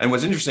 And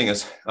what's interesting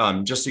is,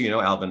 just so you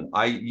know, Alvin,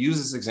 I use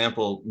this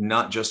example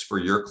not just for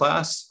your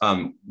class.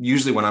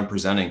 Usually when I'm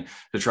presenting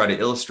to try to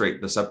illustrate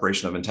the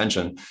separation of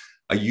intention,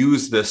 I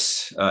use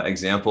this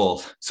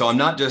example. So I'm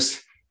not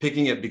just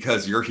picking it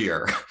because you're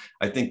here.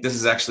 I think this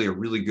is actually a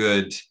really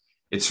good,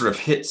 it sort of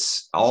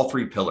hits all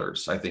three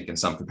pillars, I think, in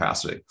some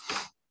capacity.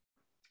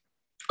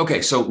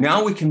 Okay, so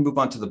now we can move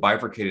on to the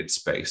bifurcated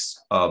space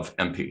of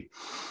MP.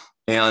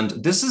 And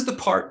this is the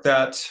part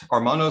that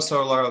Armando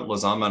Solar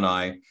Lozama and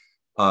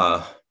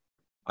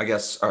I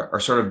guess, are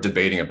sort of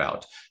debating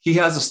about. He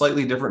has a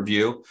slightly different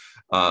view.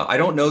 I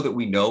don't know that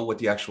we know what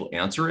the actual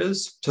answer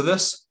is to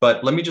this,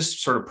 but let me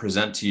just sort of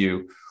present to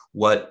you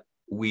what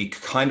we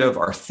kind of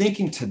are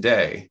thinking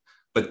today.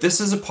 But this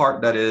is a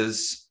part that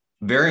is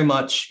very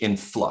much in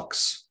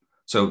flux.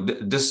 So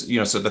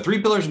so the three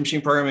pillars of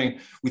machine programming,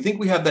 we think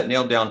we have that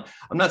nailed down.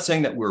 I'm not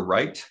saying that we're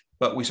right,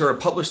 but we sort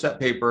of published that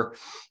paper,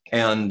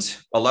 and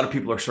a lot of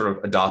people are sort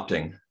of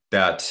adopting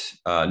that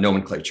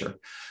nomenclature.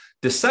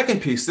 The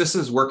second piece, this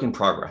is work in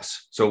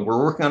progress. So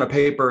we're working on a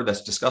paper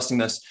that's discussing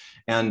this,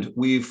 and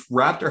we've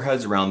wrapped our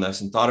heads around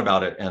this and thought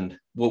about it. And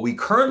what we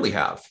currently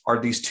have are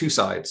these two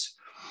sides.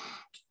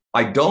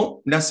 I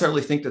don't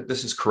necessarily think that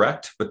this is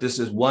correct, but this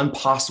is one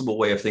possible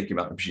way of thinking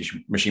about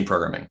machine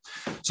programming.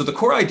 So the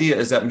core idea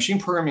is that machine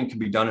programming can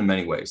be done in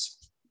many ways.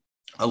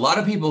 A lot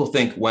of people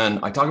think when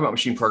I talk about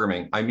machine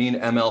programming, I mean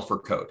ML for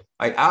code.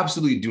 I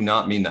absolutely do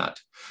not mean that.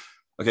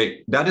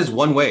 Okay, that is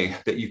one way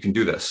that you can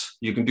do this.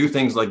 You can do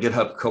things like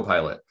GitHub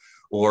Copilot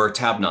or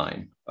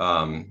Tab9,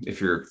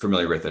 if you're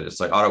familiar with it. It's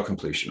like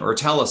auto-completion or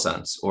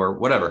IntelliSense or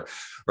whatever,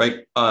 right?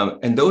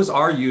 And those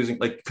are using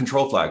like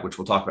control flag, which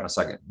we'll talk about in a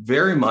second,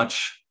 very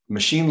much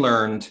machine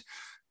learned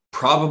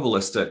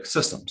probabilistic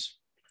systems.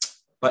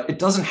 But it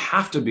doesn't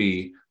have to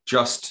be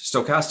just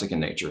stochastic in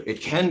nature.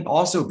 It can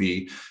also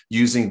be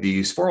using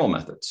these formal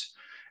methods.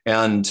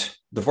 And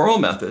the formal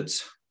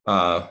methods,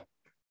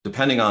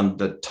 depending on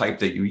the type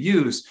that you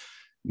use,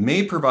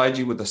 may provide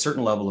you with a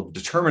certain level of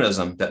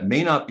determinism that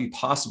may not be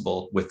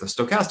possible with the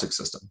stochastic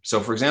system.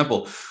 So for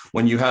example,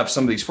 when you have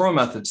some of these formal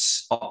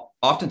methods,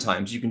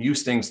 oftentimes you can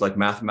use things like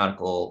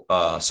mathematical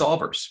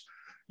solvers,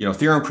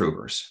 theorem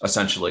provers,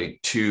 essentially,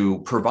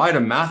 to provide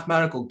a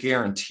mathematical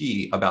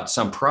guarantee about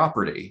some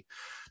property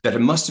that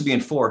it must be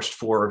enforced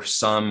for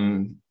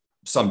some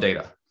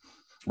data,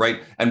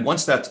 right? And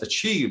once that's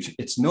achieved,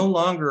 it's no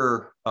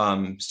longer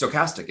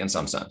stochastic in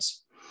some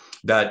sense,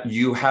 that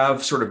you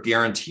have sort of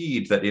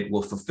guaranteed that it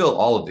will fulfill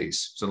all of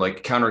these. So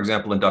like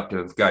counterexample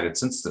inductive guided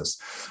synthesis.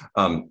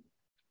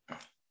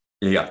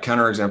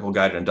 Counterexample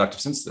guided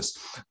inductive synthesis.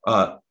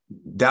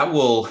 That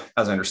will,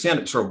 as I understand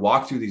it, sort of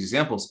walk through these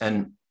examples,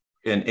 and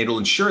it'll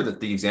ensure that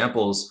the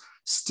examples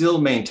still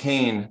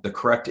maintain the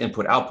correct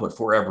input output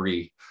for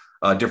every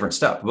different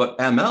step. But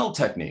ML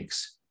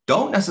techniques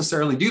don't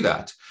necessarily do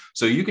that.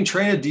 So you can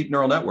train a deep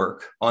neural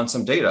network on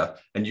some data,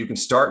 and you can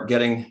start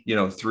getting,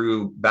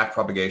 through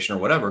backpropagation or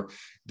whatever,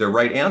 the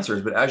right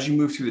answers. But as you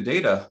move through the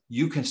data,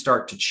 you can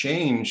start to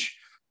change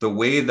the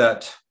way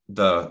that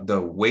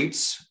the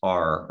weights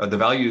are, the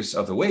values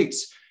of the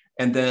weights,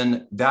 and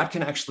then that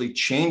can actually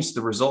change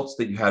the results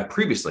that you had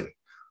previously.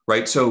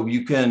 Right. So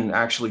you can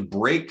actually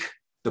break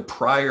the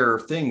prior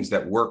things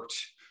that worked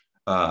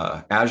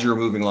as you're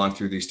moving along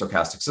through these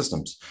stochastic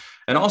systems.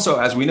 And also,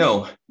 as we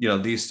know,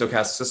 these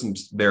stochastic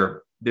systems,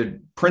 they're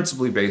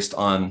principally based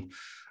on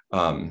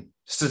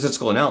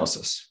statistical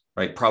analysis,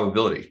 right?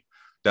 Probability,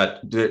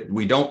 that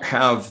we don't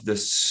have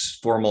this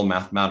formal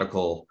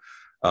mathematical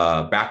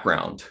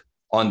background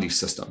on these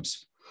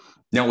systems.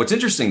 Now, what's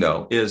interesting,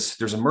 though, is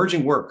there's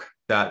emerging work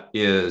that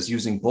is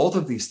using both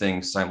of these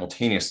things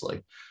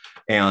simultaneously.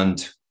 And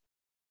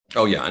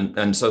so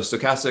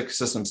stochastic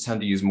systems tend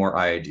to use more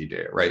IID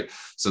data, right?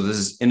 So this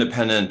is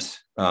independent,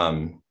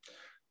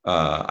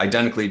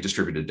 identically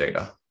distributed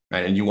data,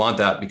 right? And you want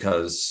that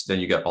because then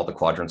you get all the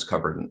quadrants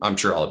covered. And I'm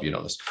sure all of you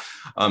know this.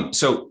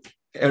 So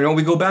when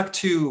we go back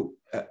to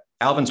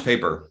Alvin's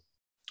paper,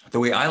 the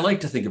way I like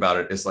to think about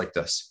it is like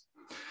this: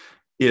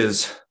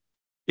 it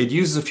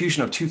uses a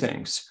fusion of two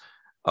things.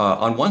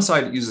 On one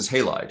side, it uses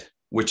halide,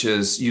 which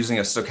is using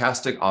a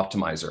stochastic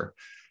optimizer,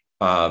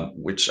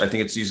 which I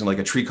think it's using like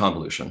a tree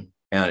convolution.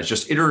 And it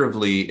just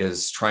iteratively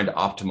is trying to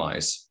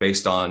optimize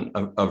based on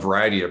a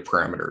variety of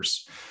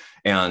parameters.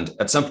 And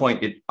at some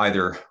point, it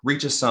either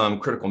reaches some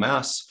critical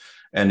mass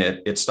and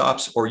it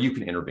stops, or you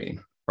can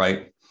intervene,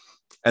 right?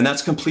 And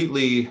that's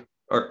completely,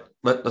 or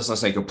let's not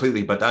say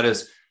completely, but that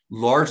is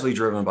largely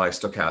driven by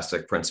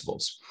stochastic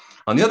principles.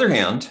 On the other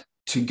hand,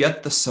 to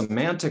get the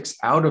semantics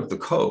out of the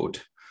code,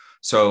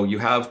 so you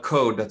have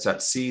code that's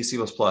at C, C++,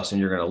 and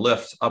you're going to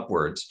lift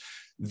upwards.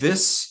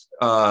 This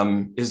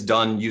is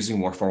done using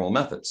more formal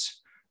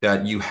methods.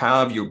 That you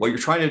have what you're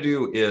trying to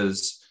do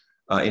is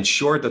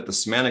ensure that the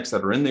semantics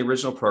that are in the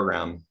original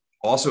program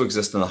also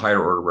exist in the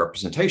higher order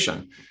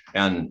representation.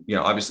 And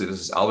obviously this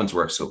is Alvin's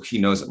work, so he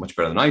knows it much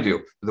better than I do.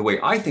 But the way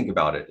I think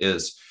about it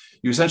is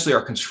you essentially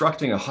are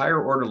constructing a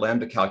higher order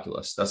lambda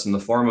calculus that's in the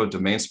form of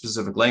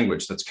domain-specific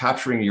language that's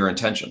capturing your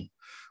intention,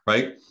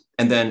 right?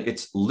 And then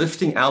it's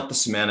lifting out the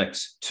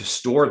semantics to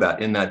store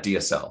that in that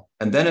DSL.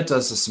 And then it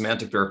does the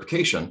semantic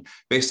verification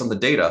based on the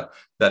data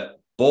that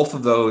both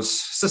of those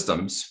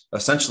systems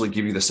essentially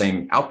give you the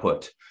same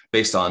output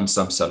based on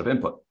some set of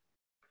input.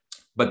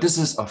 But this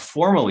is a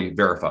formally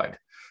verified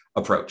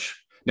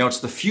approach. Now, it's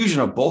the fusion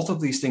of both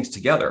of these things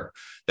together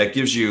that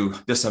gives you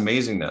this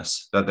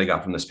amazingness that they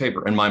got from this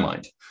paper, in my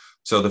mind.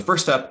 So the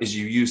first step is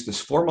you use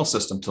this formal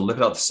system to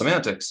lift out the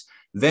semantics,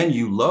 then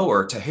you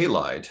lower to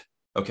halide,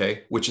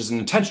 okay, which is an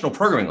intentional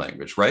programming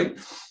language, right?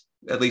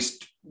 At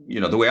least,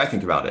 the way I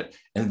think about it.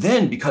 And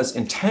then because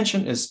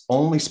intention is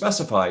only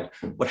specified,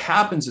 what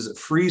happens is it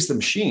frees the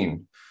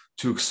machine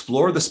to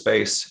explore the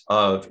space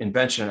of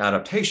invention and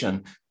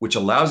adaptation, which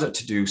allows it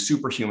to do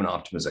superhuman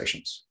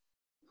optimizations.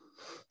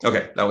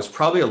 Okay, that was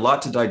probably a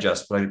lot to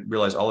digest, but I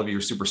realize all of you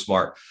are super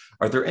smart.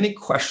 Are there any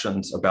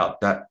questions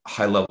about that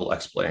high-level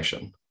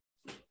explanation?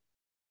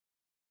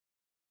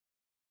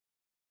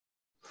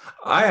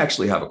 I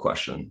actually have a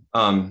question.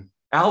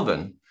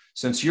 Alvin,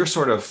 since you're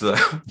sort of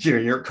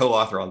you're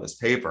co-author on this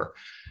paper,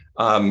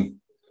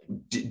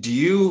 do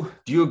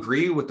you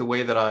agree with the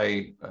way that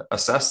I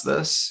assess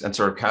this and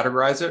sort of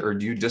categorize it, or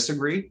do you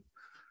disagree?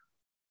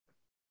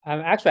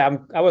 I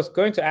was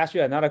going to ask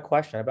you another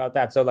question about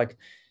that.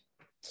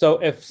 So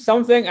if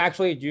something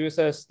actually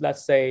uses,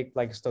 let's say,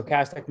 like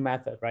stochastic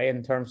method, right,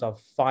 in terms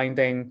of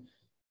finding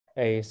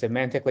a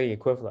semantically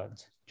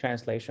equivalent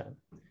translation,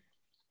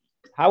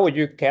 how would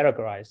you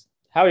categorize?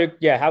 How would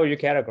you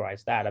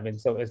categorize that? I mean,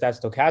 so is that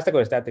stochastic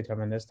or is that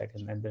deterministic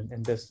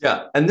in this?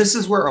 Yeah, and this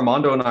is where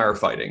Armando and I are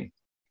fighting,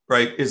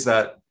 right? Is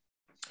that,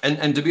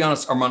 and to be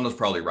honest, Armando's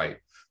probably right?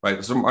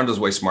 So Armando's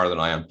way smarter than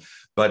I am.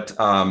 But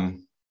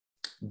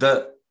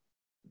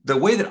the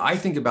way that I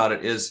think about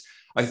it is,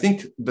 I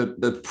think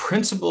the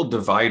principal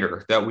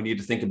divider that we need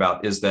to think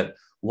about is that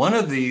one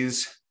of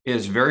these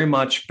is very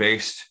much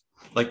based,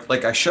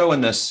 like I show in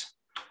this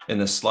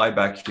slide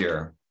back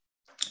here.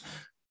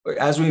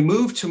 As we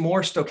move to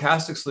more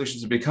stochastic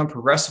solutions, they become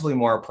progressively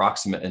more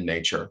approximate in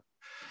nature.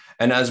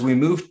 And as we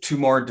move to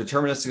more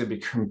deterministic, they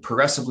become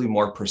progressively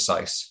more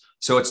precise.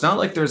 So it's not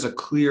like there's a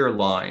clear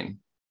line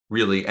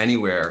really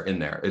anywhere in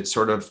there. It's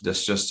sort of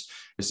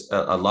it's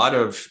a lot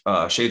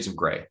of shades of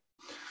gray.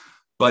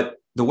 But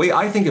the way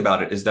I think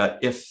about it is that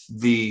if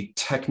the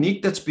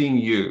technique that's being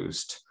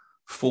used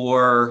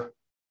for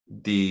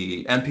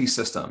the MP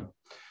system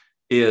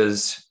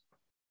is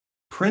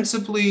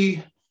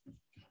principally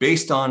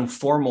based on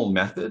formal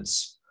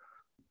methods,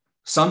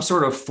 some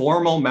sort of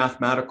formal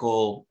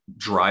mathematical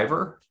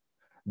driver,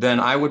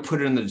 then I would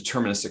put it in the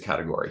deterministic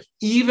category,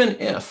 even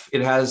if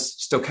it has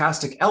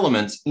stochastic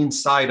elements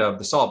inside of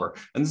the solver.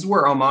 And this is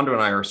where Armando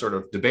and I are sort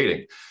of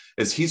debating.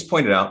 As he's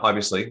pointed out,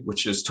 obviously,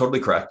 which is totally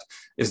correct,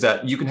 is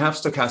that you can have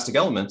stochastic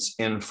elements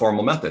in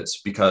formal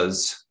methods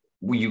because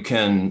you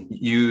can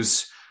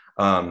use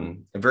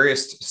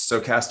various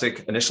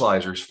stochastic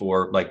initializers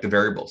for like the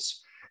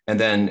variables. And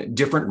then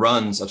different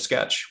runs of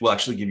Sketch will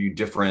actually give you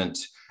different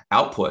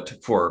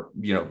output for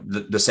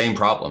the same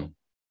problem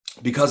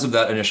because of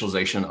that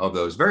initialization of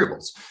those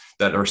variables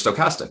that are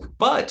stochastic.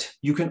 But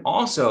you can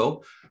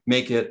also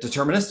make it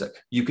deterministic.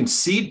 You can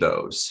seed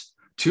those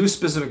to a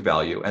specific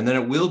value, and then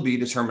it will be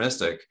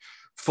deterministic,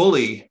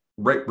 fully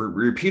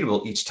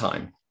repeatable each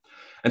time.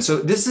 And so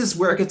this is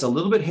where it gets a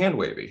little bit hand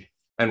wavy,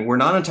 and we're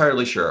not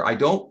entirely sure. I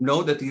don't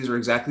know that these are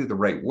exactly the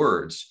right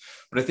words,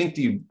 but I think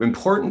the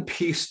important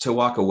piece to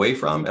walk away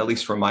from, at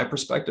least from my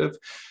perspective,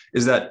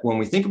 is that when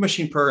we think of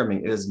machine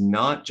programming, it is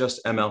not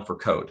just ML for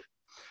code.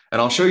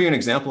 And I'll show you an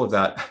example of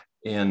that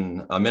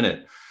in a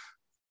minute,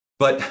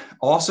 but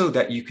also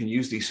that you can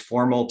use these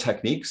formal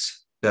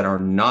techniques that are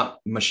not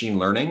machine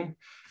learning.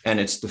 And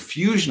it's the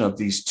fusion of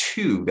these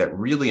two that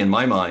really, in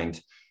my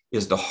mind,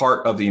 is the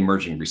heart of the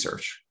emerging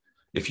research.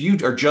 If you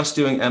are just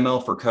doing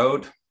ML for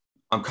code,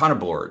 I'm kind of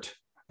bored,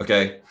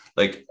 okay?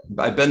 Like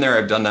I've been there,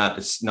 I've done that.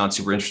 It's not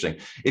super interesting.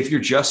 If you're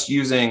just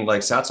using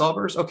like SAT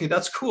solvers, okay,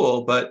 that's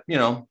cool. But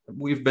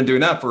we've been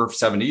doing that for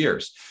 70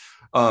 years.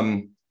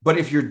 But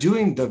if you're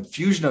doing the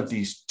fusion of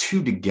these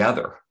two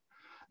together,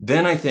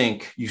 then I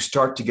think you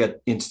start to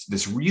get into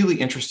this really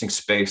interesting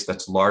space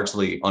that's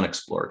largely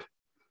unexplored.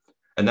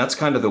 And that's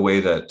kind of the way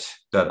that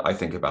I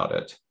think about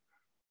it.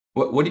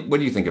 What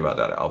do you think about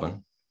that,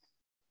 Alvin?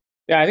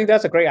 Yeah, I think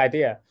that's a great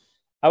idea.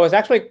 I was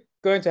actually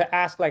going to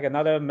ask like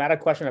another meta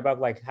question about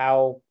like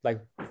how, like,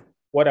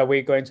 what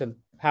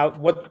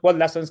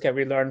lessons can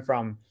we learn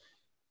from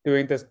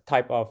doing this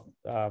type of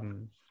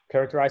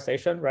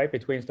characterization, right,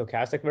 between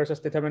stochastic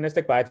versus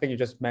deterministic? But I think you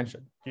just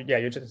mentioned,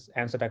 you just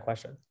answered that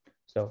question.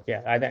 So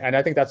yeah,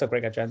 I think that's a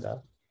great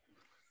agenda.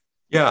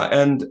 Yeah,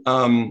 and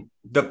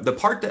the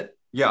part that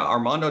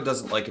Armando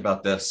doesn't like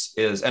about this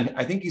is, and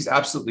I think he's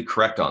absolutely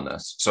correct on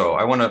this. So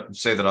I want to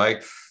say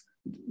that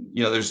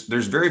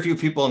there's very few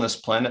people on this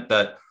planet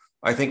that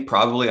I think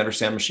probably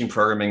understand machine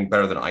programming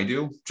better than I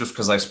do, just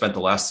because I spent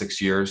the last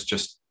 6 years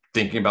just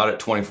thinking about it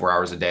 24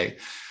 hours a day.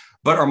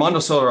 But Armando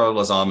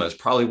Soler-Lozama is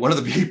probably one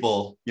of the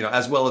people,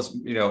 as well as,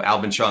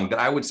 Alvin Chung, that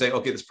I would say,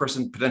 okay, this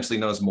person potentially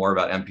knows more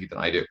about MP than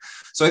I do.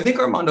 So I think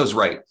Armando's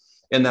right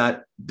in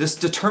that this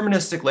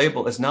deterministic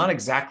label is not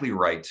exactly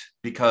right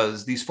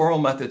because these formal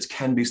methods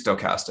can be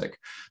stochastic.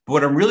 But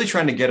what I'm really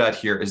trying to get at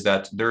here is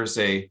that there's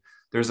a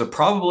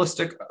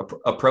probabilistic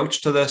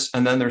approach to this,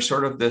 and then there's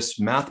sort of this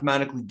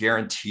mathematically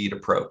guaranteed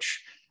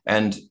approach.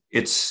 And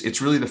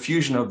it's really the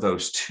fusion of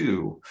those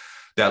two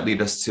that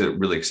lead us to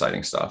really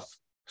exciting stuff.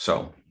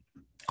 So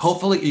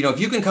hopefully, if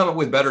you can come up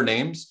with better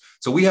names.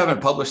 So we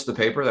haven't published the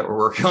paper that we're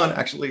working on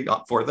actually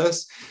for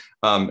this.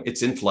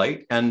 It's in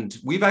flight, and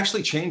we've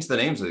actually changed the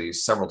names of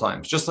these several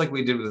times, just like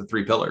we did with the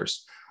 3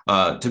 pillars.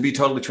 To be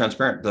totally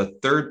transparent, the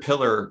 3rd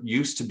pillar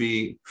used to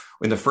be,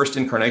 in the first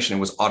incarnation, it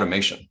was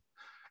automation.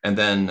 And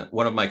then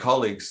one of my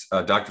colleagues,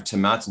 Dr.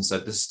 Tim Mattson,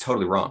 said, this is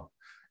totally wrong.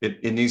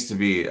 It needs to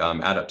be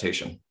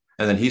adaptation.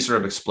 And then he sort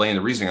of explained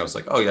the reasoning. I was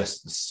like, oh,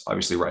 yes, this is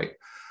obviously right.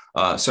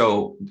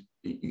 So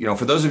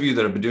for those of you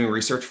that have been doing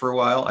research for a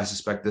while, I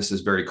suspect this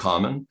is very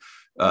common,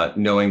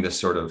 knowing this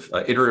sort of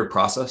iterative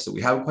process that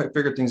we haven't quite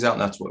figured things out,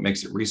 and that's what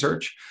makes it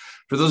research.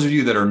 For those of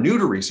you that are new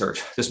to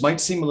research, this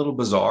might seem a little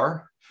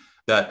bizarre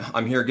that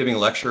I'm here giving a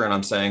lecture and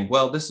I'm saying,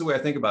 well, this is the way I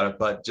think about it,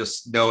 but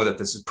just know that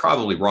this is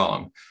probably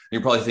wrong. And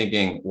you're probably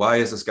thinking, why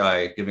is this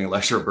guy giving a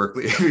lecture at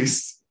Berkeley if he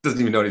doesn't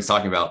even know what he's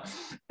talking about?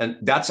 And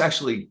that's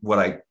actually what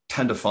I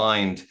tend to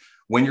find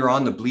when you're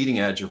on the bleeding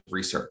edge of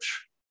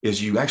research,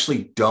 is you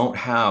actually don't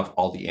have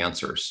all the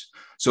answers.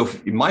 So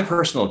in my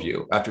personal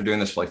view, after doing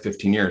this for like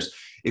 15 years,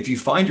 if you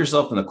find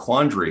yourself in the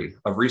quandary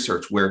of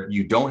research where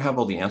you don't have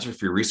all the answers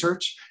for your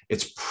research,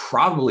 it's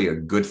probably a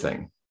good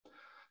thing.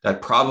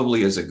 That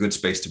probably is a good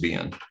space to be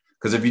in.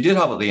 Because if you did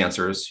have all the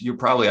answers, you're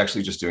probably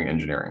actually just doing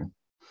engineering.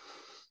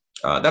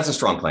 That's a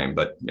strong claim,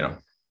 but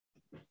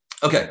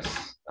Okay,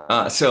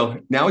 so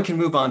now we can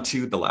move on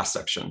to the last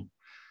section.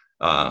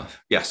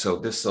 So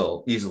this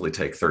will easily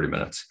take 30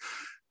 minutes.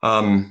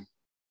 When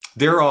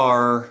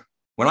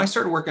I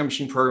started working on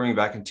machine programming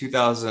back in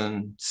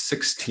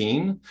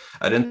 2016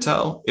 at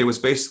Intel, it was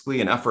basically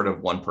an effort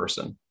of one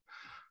person.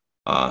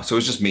 So it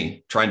was just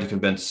me trying to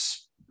convince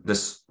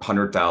this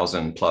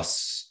 100,000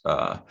 plus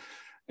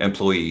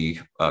employee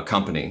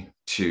company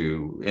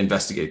to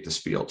investigate this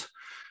field.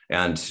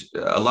 And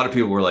a lot of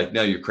people were like,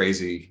 no, you're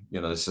crazy.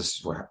 This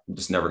is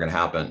never going to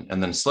happen.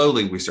 And then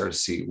slowly we started to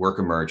see work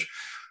emerge.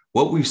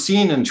 What we've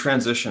seen in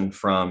transition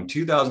from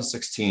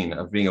 2016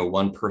 of being a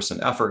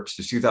one-person effort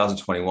to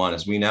 2021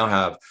 is we now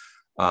have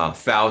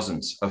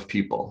thousands of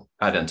people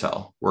at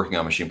Intel working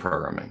on machine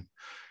programming.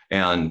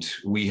 And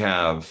we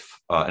have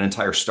an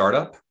entire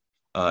startup,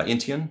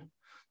 Intian,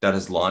 that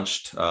has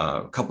launched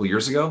a couple of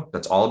years ago.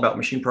 That's all about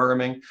machine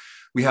programming.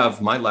 We have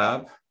my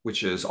lab,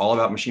 which is all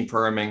about machine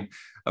programming.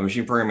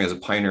 Machine programming is a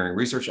pioneering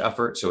research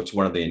effort. So it's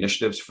one of the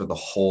initiatives for the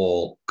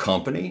whole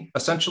company,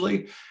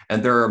 essentially.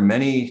 And there are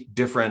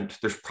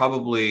there's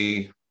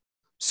probably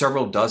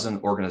several dozen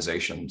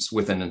organizations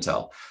within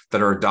Intel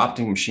that are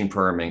adopting machine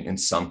programming in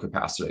some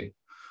capacity.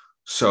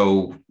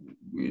 So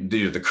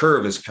the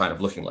curve is kind of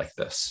looking like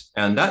this.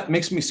 And that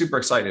makes me super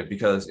excited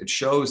because it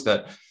shows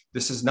that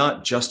this is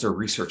not just a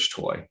research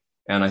toy.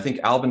 And I think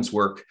Albin's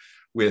work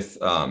with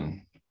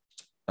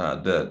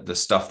the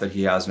stuff that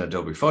he has in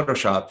Adobe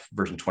Photoshop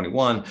version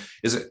 21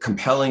 is a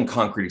compelling,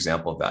 concrete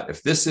example of that.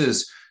 If this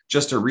is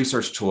just a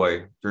research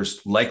toy,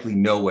 there's likely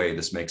no way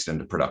this makes it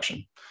into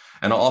production.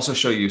 And I'll also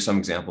show you some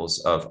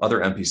examples of other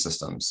MP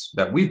systems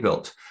that we've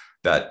built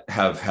that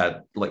have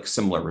had like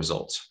similar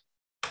results.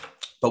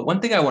 But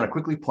one thing I want to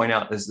quickly point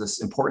out is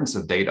this importance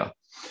of data.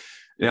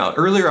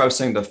 Earlier I was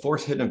saying the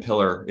fourth hidden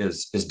pillar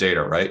is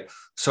data, right?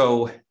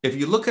 So if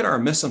you look at our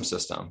MISM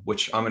system,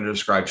 which I'm going to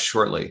describe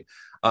shortly,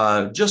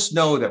 just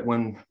know that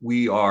when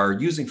we are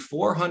using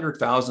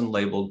 400,000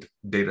 labeled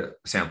data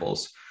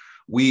samples,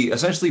 we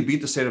essentially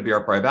beat the state of the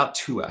art by about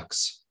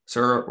 2x.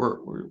 So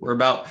we're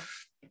about,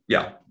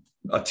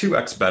 a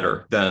 2x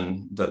better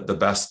than the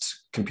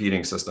best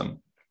competing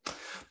system.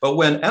 But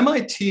when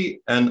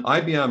MIT and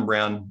IBM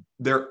ran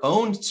their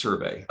own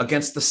survey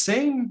against the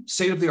same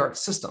state of the art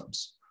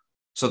systems,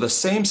 so the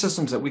same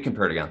systems that we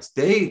compared against,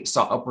 they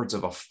saw upwards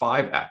of a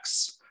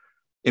 5x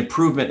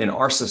improvement in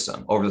our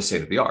system over the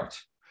state of the art.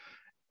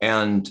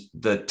 And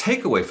the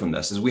takeaway from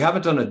this is we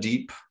haven't done a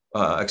deep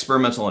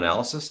experimental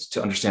analysis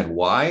to understand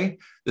why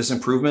this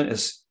improvement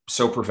is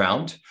so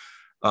profound.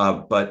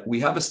 But we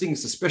have a sneaking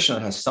suspicion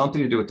it has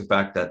something to do with the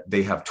fact that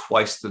they have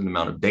twice the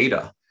amount of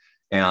data.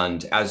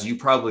 And as you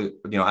probably,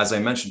 as I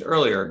mentioned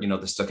earlier, the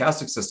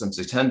stochastic systems,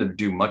 they tend to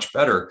do much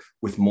better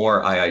with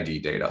more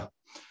IID data.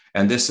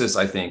 And this is,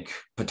 I think,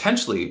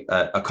 potentially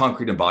a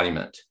concrete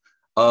embodiment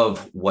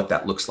of what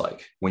that looks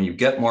like. When you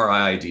get more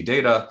IID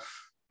data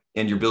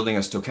and you're building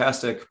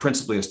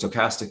principally a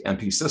stochastic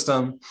MP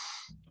system,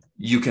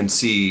 you can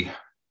see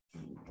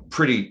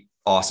pretty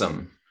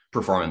awesome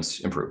performance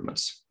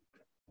improvements.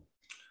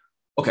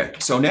 Okay,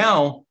 so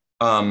now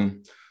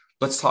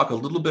let's talk a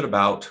little bit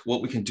about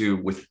what we can do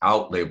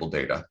without labeled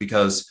data,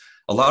 because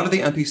a lot of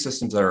the MP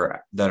systems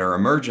that are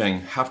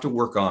emerging have to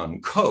work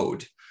on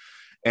code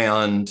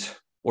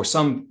or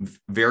some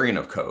variant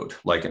of code,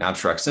 like an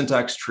abstract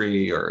syntax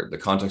tree or the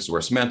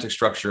context-aware semantic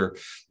structure,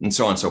 and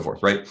so on and so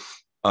forth, right?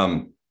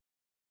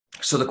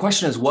 So the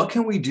question is, what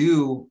can we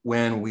do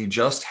when we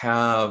just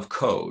have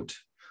code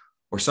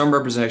or some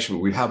representation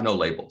where we have no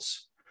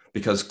labels?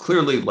 Because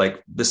clearly,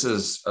 this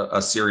is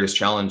a serious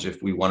challenge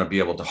if we want to be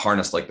able to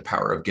harness the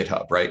power of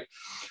GitHub, right?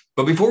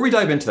 But before we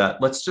dive into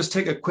that, let's just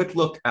take a quick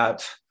look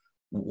at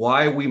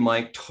why we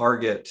might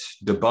target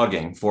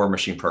debugging for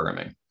machine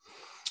programming.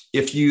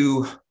 If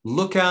you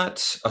look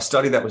at a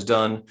study that was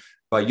done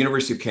by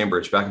University of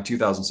Cambridge back in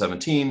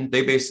 2017,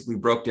 they basically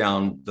broke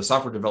down the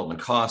software development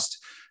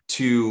cost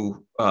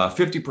to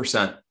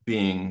 50%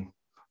 being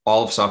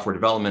all of software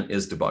development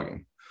is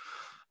debugging.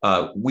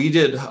 We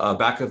did a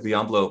back of the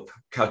envelope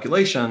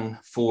calculation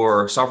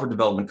for software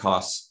development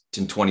costs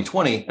in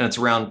 2020, and it's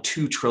around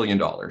 $2 trillion.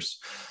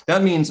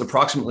 That means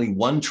approximately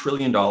 $1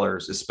 trillion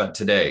is spent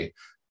today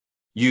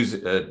use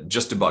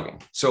just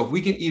debugging. So if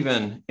we can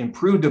even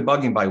improve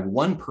debugging by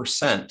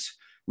 1%,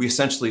 we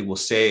essentially will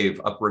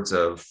save upwards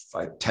of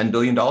 $10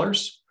 billion.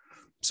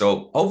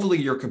 So hopefully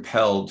you're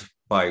compelled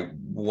by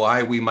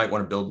why we might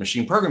want to build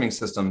machine programming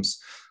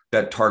systems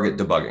that target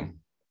debugging.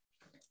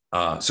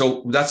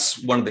 So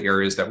that's one of the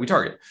areas that we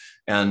target.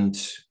 And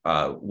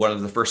one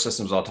of the first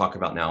systems I'll talk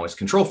about now is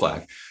control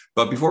flag.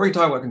 But before we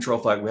talk about control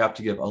flag, we have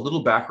to give a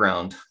little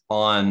background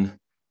on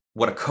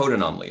what a code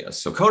anomaly is.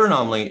 So code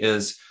anomaly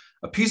is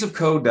a piece of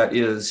code that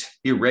is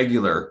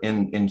irregular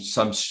in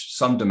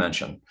some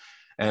dimension.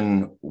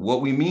 And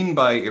what we mean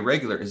by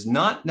irregular is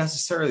not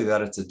necessarily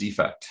that it's a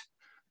defect.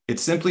 It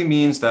simply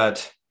means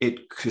that it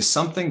is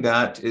something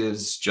that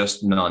is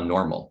just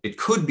non-normal. It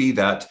could be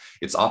that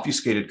it's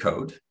obfuscated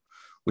code,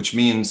 which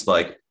means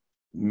like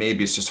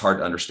maybe it's just hard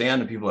to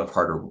understand and people have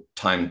harder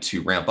time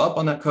to ramp up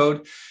on that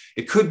code.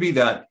 It could be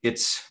that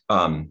it's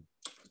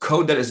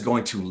code that is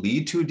going to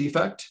lead to a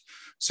defect.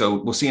 So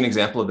we'll see an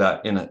example of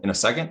that in a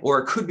second, or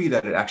it could be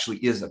that it actually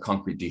is a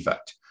concrete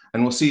defect.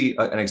 And we'll see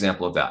an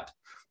example of that.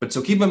 But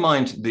so keep in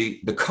mind the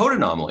code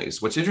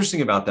anomalies. What's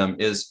interesting about them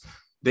is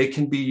they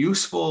can be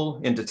useful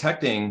in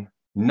detecting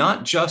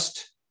not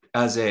just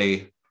as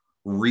a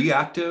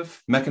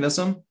reactive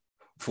mechanism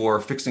for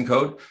fixing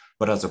code,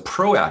 but as a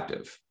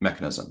proactive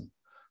mechanism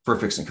for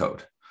fixing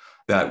code.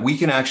 That we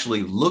can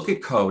actually look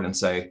at code and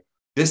say,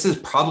 this is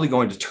probably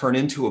going to turn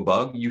into a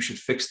bug. You should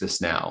fix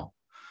this now.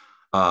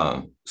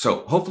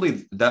 So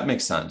hopefully that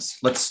makes sense.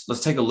 Let's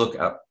take a look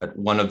at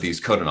one of these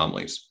code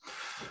anomalies.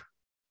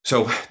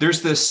 So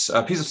there's this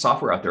piece of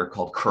software out there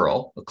called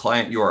curl, a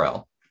client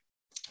URL.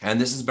 And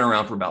this has been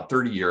around for about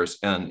 30 years,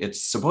 and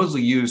it's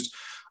supposedly used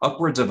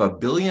upwards of 1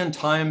 billion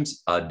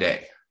times a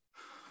day.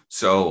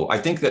 So I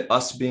think that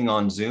us being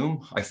on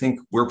Zoom, I think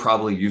we're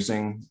probably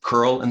using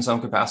curl in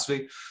some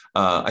capacity.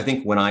 I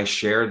think when I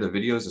share the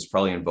videos, it's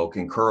probably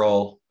invoking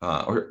curl,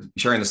 or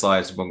sharing the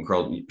slides, invoking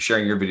curl,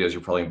 sharing your videos,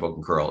 you're probably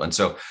invoking curl. And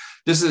so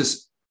this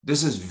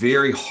is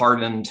very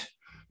hardened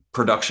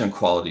production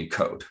quality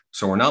code.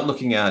 So we're not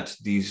looking at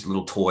these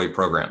little toy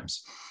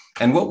programs.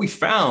 And what we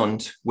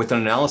found with an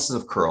analysis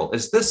of curl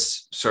is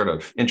this sort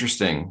of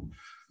interesting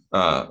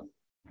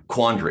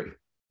quandary.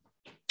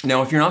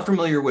 Now, if you're not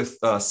familiar with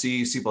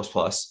C, C++,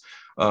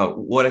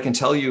 what I can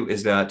tell you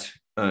is that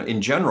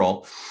in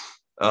general,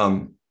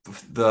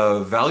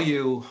 the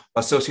value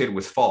associated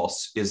with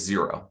false is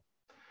 0.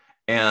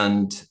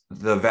 And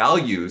the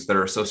values that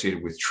are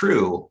associated with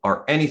true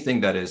are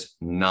anything that is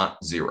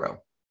not 0.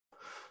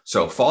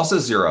 So false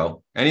is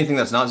 0. Anything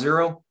that's not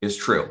 0 is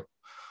true.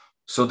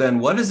 So then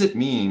what does it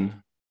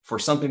mean for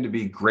something to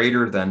be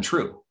greater than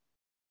true?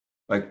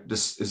 Like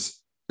this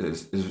is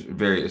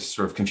very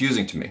sort of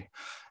confusing to me.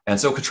 And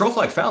so control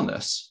flag found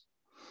this.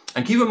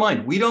 And keep in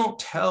mind, we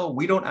don't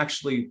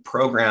actually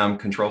program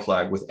control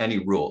flag with any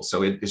rules.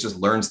 So it just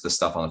learns this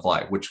stuff on the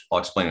fly, which I'll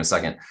explain in a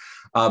second.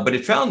 But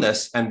it found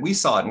this and we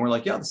saw it and we're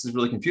like, yeah, this is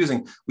really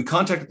confusing. We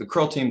contacted the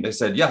curl team. They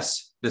said,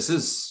 yes, this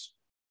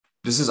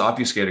is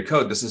obfuscated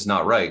code. This is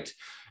not right.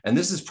 And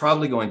this is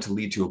probably going to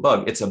lead to a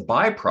bug. It's a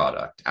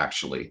byproduct,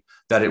 actually,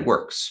 that it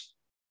works.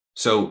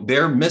 So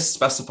they're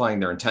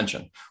misspecifying their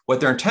intention. What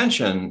their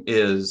intention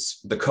is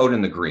the code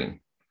in the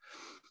green.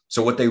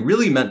 So what they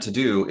really meant to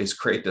do is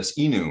create this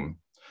enum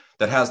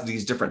that has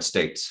these different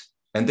states.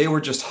 And they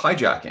were just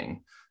hijacking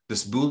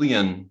this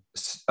Boolean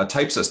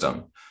type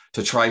system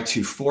to try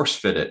to force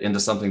fit it into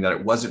something that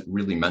it wasn't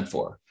really meant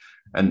for.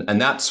 And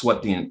that's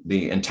what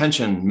the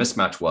intention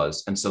mismatch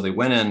was. And so they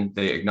went in,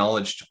 they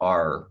acknowledged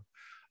our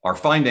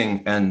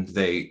finding, and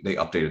they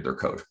updated their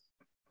code.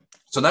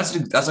 So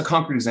that's a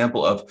concrete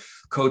example of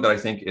code that I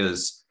think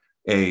is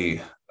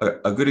a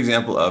good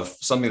example of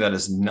something that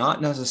is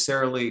not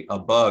necessarily a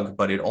bug,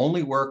 but it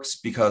only works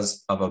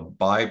because of a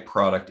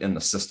byproduct in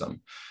the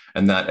system.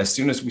 And that as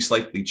soon as we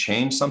slightly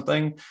change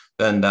something,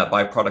 then that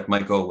byproduct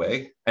might go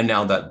away. And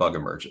now that bug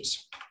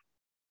emerges.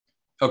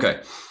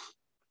 Okay.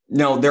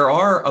 Now there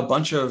are a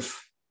bunch of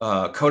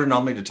code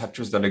anomaly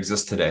detectors that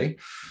exist today.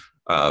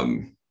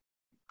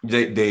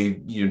 They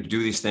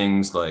do these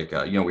things like,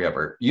 we have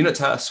our unit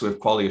tests, we have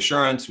quality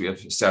assurance, we have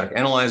static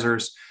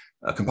analyzers,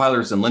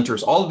 compilers and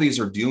linters. All of these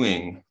are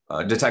doing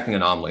detecting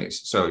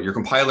anomalies. So your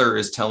compiler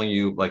is telling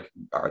you, like,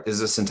 is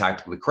this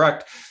syntactically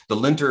correct? The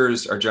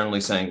linters are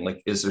generally saying,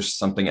 like, is there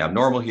something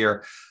abnormal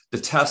here? The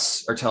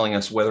tests are telling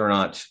us whether or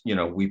not,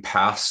 we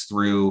pass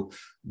through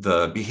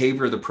the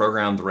behavior of the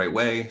program the right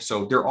way.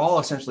 So they're all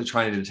essentially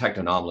trying to detect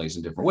anomalies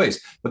in different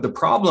ways. But the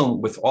problem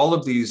with all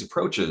of these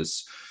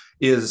approaches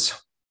is,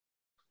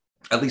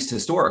 at least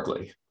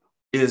historically,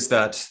 is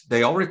that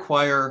they all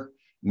require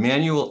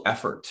manual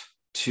effort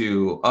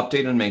to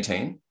update and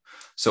maintain.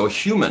 So a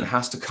human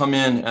has to come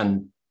in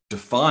and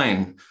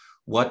define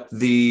what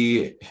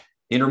the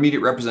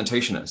intermediate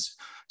representation is.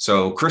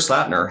 So Chris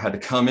Latner had to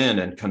come in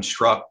and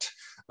construct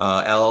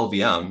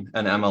LLVM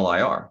and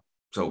MLIR.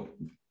 So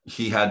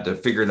he had to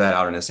figure that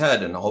out in his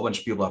head, and a whole bunch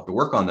of people have to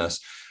work on this.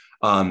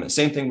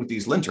 Same thing with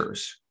these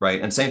linters,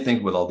 right? And same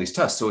thing with all these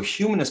tests. So a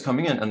human is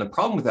coming in, and the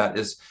problem with that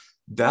is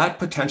that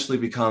potentially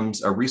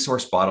becomes a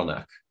resource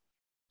bottleneck.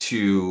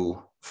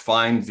 to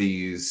find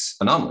these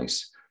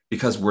anomalies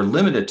because we're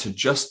limited to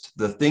just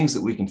the things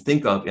that we can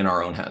think of in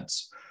our own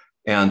heads.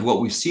 And what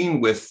we've seen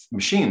with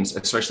machines,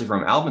 especially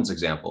from Alvin's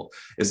example,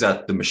 is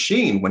that the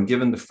machine, when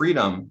given the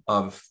freedom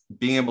of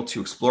being able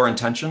to explore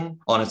intention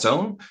on its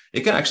own,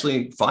 it can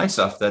actually find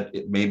stuff that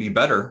it may be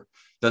better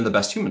than the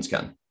best humans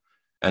can.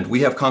 And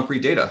we have concrete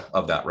data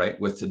of that, right?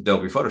 With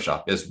Adobe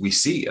Photoshop, is we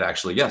see it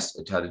actually, yes,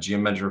 it had a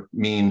geometric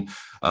mean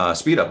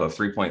speed up of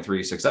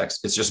 3.36x.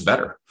 It's just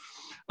better.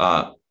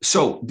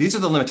 So these are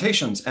the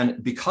limitations.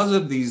 And because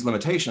of these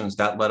limitations,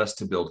 that led us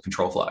to build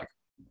Control Flag.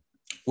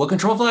 What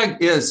Control Flag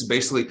is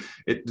basically,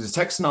 it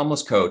detects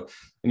anomalous code,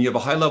 and you have a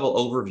high-level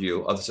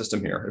overview of the system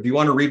here. If you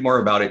want to read more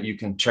about it, you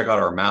can check out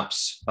our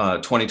MAPS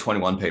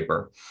 2021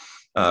 paper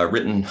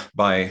written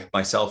by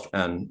myself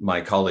and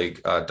my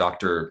colleague,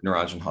 Dr.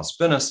 Nirajan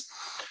Hospinis.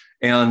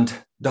 And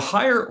the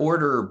higher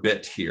order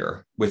bit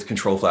here with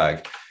Control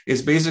Flag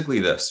is basically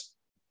this.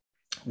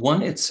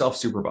 One, it's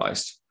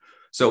self-supervised.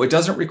 So it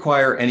doesn't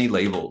require any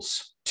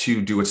labels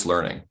to do its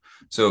learning.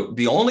 So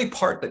the only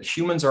part that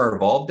humans are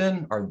involved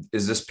in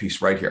is this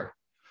piece right here.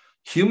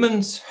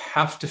 Humans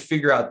have to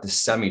figure out the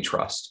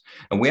semi-trust.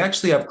 And we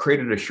actually have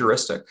created a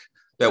heuristic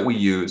that we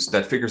use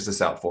that figures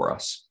this out for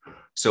us.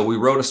 So we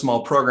wrote a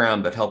small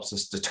program that helps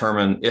us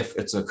determine if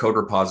it's a code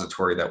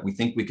repository that we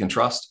think we can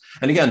trust.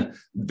 And again,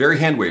 very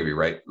hand wavy,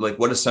 right? Like,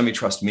 what does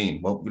semi-trust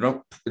mean?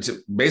 Well,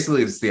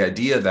 it's the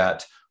idea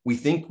that we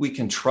think we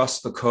can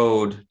trust the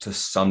code to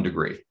some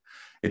degree.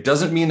 It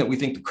doesn't mean that we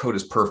think the code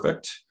is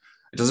perfect.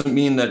 It doesn't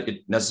mean that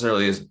it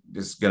necessarily is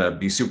going to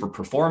be super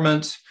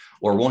performant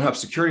or won't have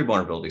security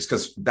vulnerabilities,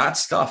 because that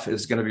stuff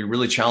is going to be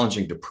really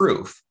challenging to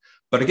prove.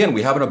 But again,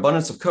 we have an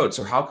abundance of code.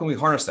 So how can we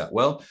harness that?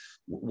 Well,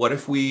 what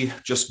if we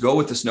just go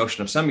with this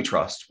notion of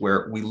semi-trust,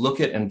 where we look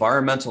at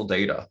environmental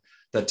data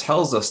that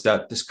tells us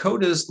that this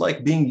code is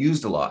like being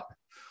used a lot,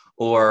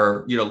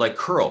 or, like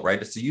curl, right?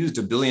 It's used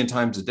a billion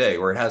times a day,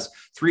 or it has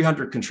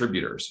 300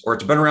 contributors, or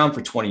it's been around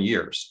for 20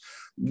 years.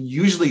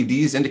 Usually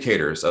these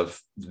indicators of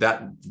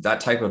that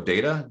type of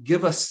data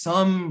give us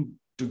some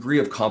degree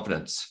of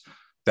confidence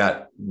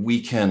that we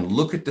can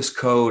look at this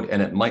code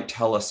and it might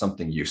tell us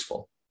something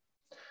useful.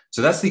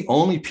 So that's the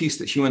only piece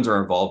that humans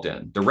are involved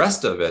in. The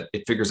rest of it,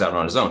 it figures out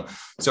on its own.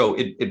 So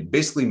it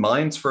basically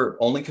mines for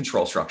only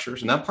control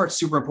structures. And that part's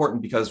super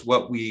important, because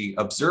what we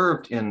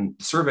observed in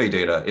survey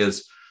data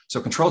is,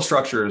 so control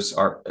structures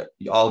are,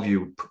 all of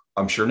you,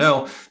 I'm sure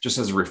know, just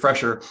as a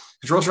refresher,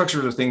 control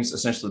structures are things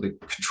essentially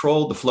that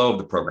control the flow of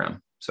the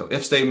program. So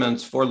if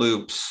statements, for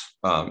loops,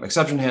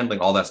 exception handling,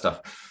 all that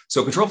stuff.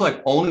 So Control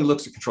Flag only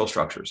looks at control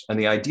structures. And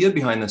the idea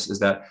behind this is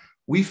that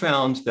we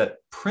found that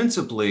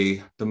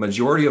principally the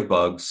majority of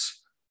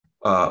bugs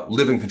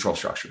live in control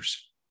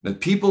structures. That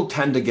people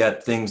tend to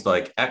get things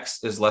like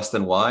X is less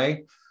than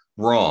Y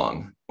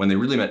wrong when they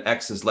really meant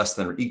X is less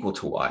than or equal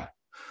to Y.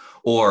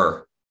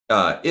 Or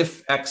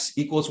if X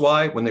equals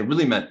Y, when they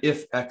really meant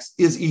if X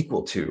is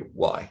equal to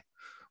Y,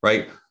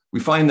 right? We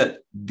find that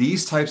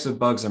these types of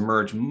bugs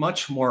emerge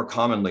much more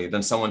commonly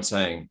than someone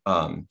saying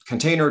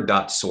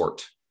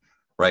container.sort,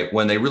 right?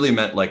 When they really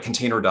meant like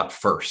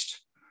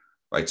container.first,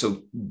 right?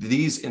 So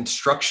these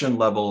instruction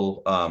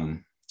level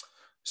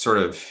sort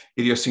of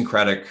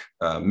idiosyncratic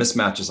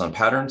mismatches on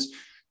patterns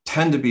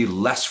tend to be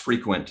less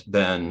frequent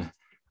than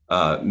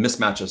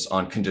mismatches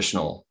on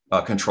conditional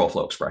control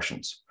flow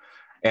expressions.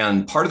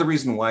 And part of the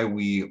reason why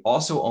we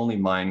also only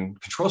mine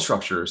control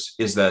structures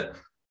is that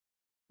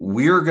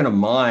we're going to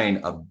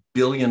mine a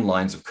billion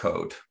lines of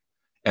code.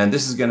 And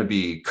this is going to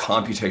be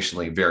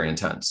computationally very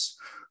intense.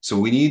 So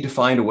we need to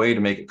find a way to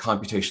make it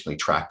computationally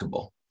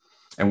tractable.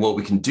 And what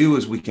we can do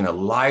is we can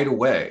elide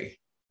away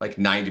like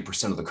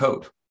 90% of the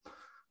code,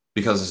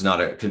 because it's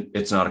not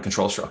a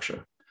control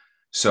structure.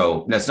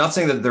 So that's not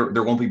saying that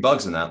there won't be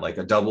bugs in that. Like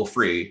a double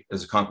free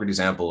is a concrete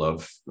example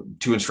of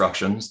two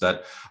instructions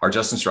that are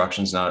just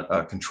instructions, not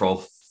a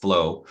control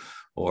flow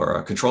or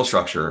a control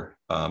structure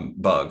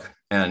bug.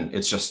 And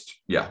it's just,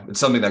 it's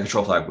something that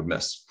Control Flag would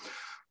miss.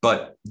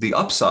 But the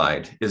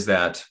upside is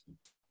that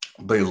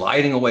by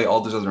eliding away all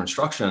those other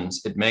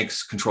instructions, it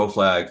makes Control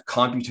Flag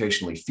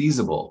computationally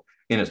feasible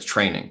in its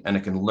training, and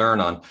it can learn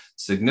on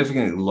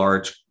significantly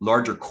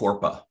larger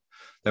corpora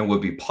than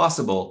would be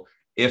possible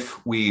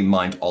if we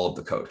mined all of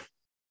the code.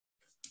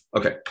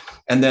 Okay,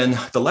 and then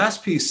the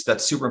last piece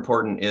that's super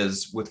important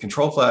is with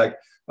Control Flag,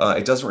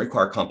 it doesn't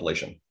require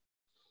compilation.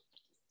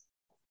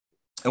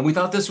 And we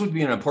thought this would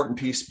be an important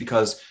piece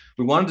because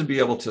we wanted to be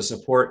able to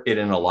support it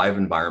in a live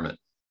environment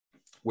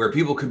where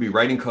people could be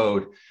writing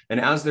code, and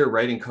as they're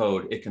writing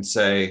code, it can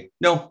say,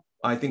 no,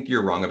 I think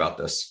you're wrong about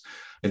this.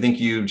 I think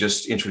you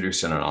just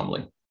introduced an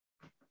anomaly.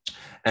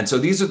 And so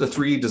these are the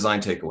three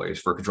design takeaways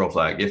for Control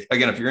Flag. If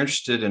you're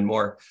interested in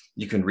more,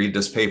 you can read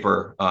this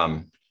paper.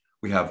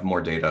 We have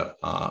more data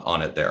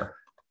on it there.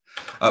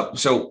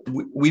 So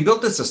we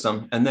built this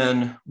system, and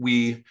then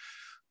we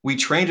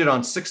trained it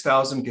on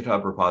 6,000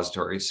 GitHub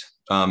repositories,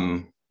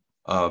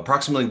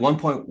 approximately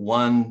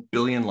 1.1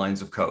 billion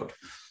lines of code.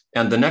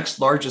 And the next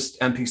largest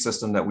MP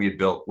system that we had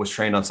built was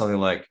trained on something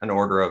like an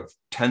order of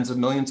tens of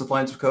millions of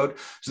lines of code.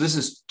 So this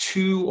is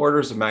 2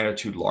 orders of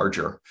magnitude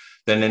larger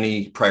than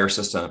any prior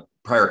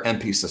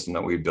MP system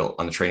that we built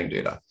on the training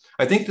data.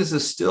 I think this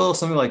is still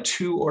something like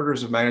 2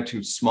 orders of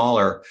magnitude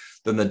smaller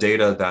than the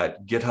data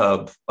that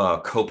GitHub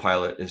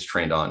Copilot is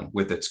trained on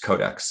with its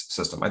Codex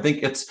system. I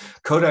think its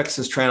Codex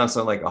is trained on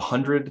something like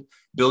 100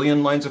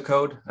 billion lines of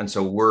code. And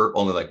so we're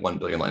only like 1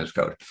 billion lines of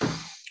code.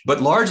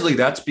 But largely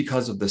that's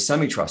because of the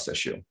semi-trust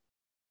issue,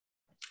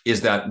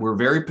 is that we're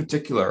very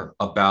particular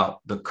about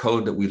the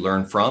code that we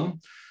learn from.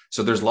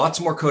 So there's lots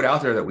more code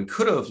out there that we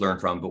could have learned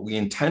from, but we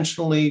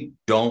intentionally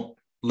don't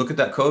look at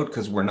that code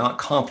because we're not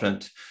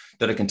confident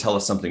that it can tell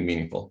us something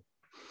meaningful.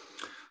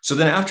 So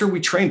then after we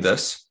trained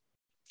this,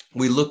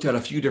 we looked at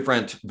a few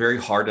different very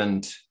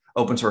hardened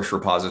open source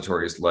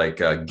repositories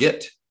like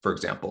Git, for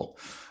example,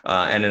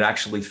 and it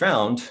actually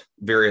found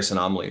various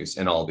anomalies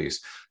in all of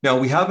these. Now,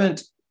 we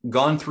haven't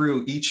gone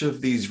through each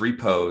of these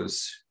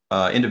repos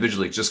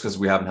individually just because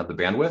we haven't had the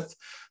bandwidth,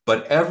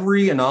 but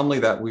every anomaly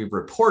that we've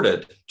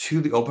reported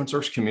to the open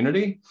source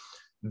community,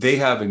 they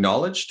have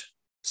acknowledged,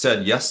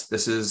 said, yes,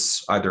 this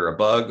is either a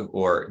bug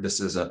or this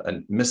is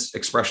a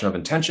misexpression of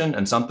intention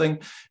and something.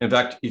 In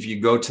fact, if you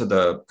go to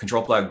the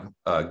Control Flag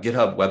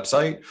GitHub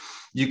website,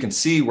 you can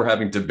see we're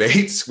having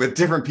debates with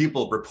different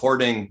people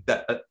reporting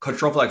that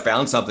Control Flag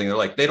found something. They're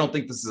like, they don't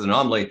think this is an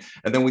anomaly.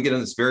 And then we get in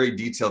this very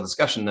detailed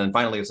discussion. And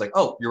finally, it's like,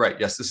 oh, you're right.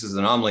 Yes, this is an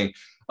anomaly.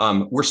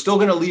 We're still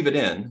going to leave it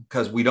in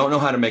because we don't know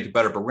how to make it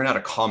better, but we're going to add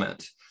a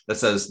comment that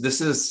says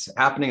this is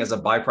happening as a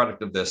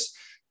byproduct of this.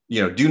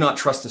 Do not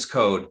trust this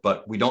code,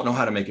 but we don't know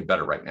how to make it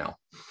better right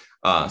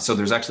now. So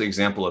there's actually an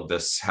example of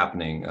this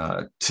happening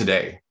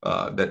today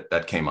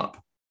that came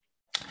up.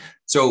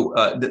 So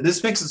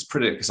this makes us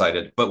pretty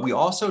excited, but we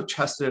also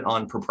tested it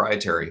on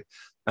proprietary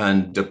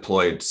and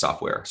deployed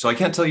software. So I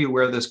can't tell you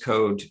where this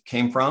code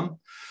came from,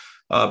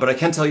 but I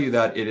can tell you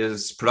that it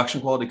is production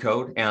quality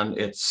code and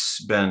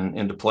it's been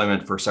in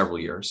deployment for several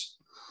years.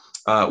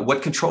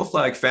 What Control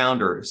Flag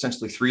found are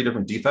essentially 3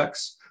 different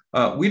defects.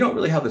 We don't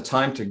really have the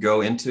time to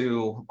go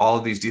into all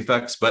of these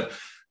defects, but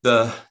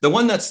the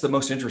one that's the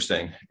most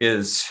interesting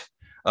is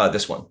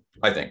this one,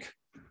 I think,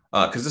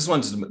 because this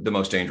one's the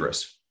most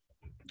dangerous.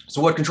 So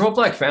what Control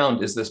Flag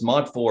found is this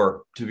mod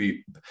 4 to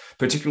be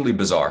particularly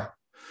bizarre.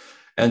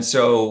 And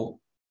so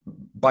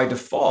by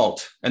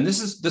default, and this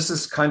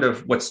is kind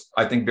of what's,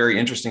 I think, very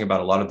interesting about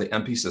a lot of the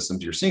MP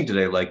systems you're seeing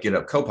today, like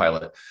GitHub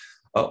Copilot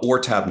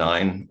or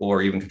Tab9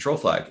 or even Control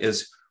Flag,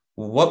 is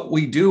what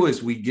we do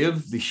is we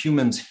give the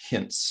humans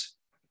hints,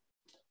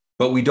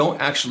 but we don't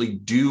actually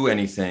do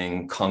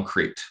anything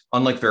concrete,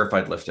 unlike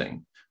verified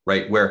lifting,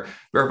 right? Where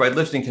verified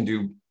lifting can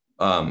do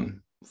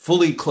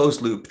fully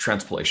closed loop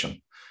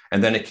transpilation.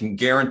 And then it can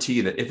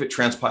guarantee that if it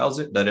transpiles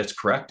it, that it's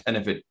correct. And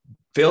if it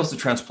fails the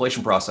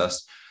transpilation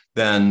process,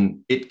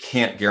 then it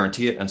can't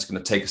guarantee it and it's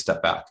going to take a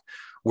step back.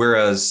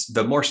 Whereas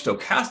the more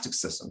stochastic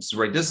systems,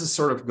 right? This is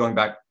sort of going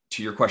back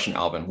to your question,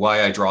 Alvin,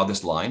 why I draw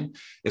this line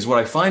is what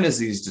I find is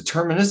these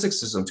deterministic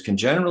systems can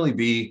generally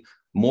be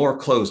more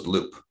closed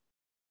loop.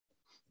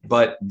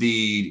 But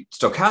the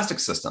stochastic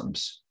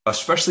systems,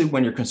 especially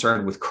when you're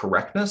concerned with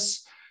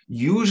correctness,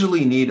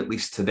 usually need, at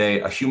least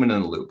today, a human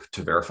in the loop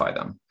to verify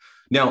them.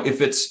 Now,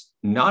 if it's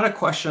not a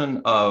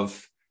question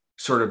of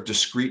sort of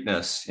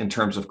discreteness in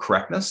terms of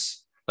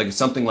correctness, like it's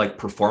something like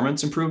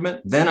performance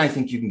improvement, then I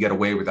think you can get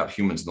away without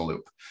humans in the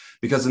loop.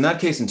 Because in that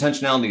case,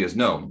 intentionality is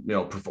no,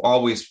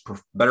 always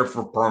better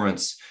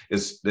performance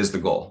is the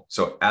goal.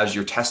 So as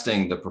you're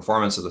testing the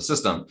performance of the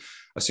system,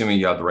 assuming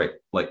you have the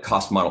right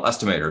cost model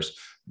estimators,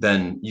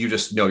 then you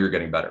just know you're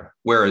getting better.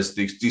 Whereas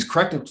these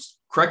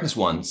correctness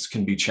ones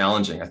can be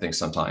challenging, I think,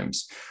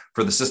 sometimes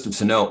for the system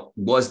to know,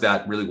 was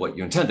that really what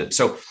you intended?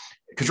 So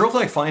Control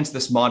Flag finds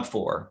this mod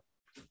 4,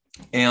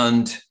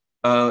 and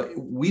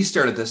we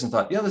stared at this and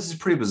thought, yeah, this is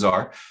pretty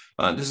bizarre.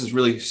 This is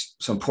really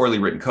some poorly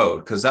written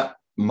code, because that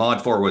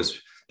mod 4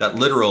 was, that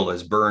literal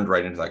is burned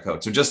right into that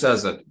code. So just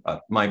as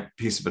my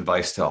piece of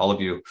advice to all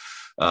of you,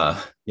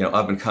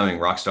 up and coming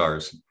rock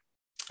stars,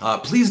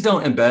 please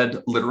don't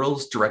embed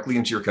literals directly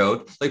into your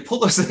code. Like, pull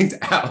those things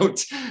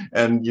out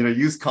and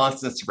use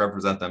constants to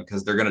represent them,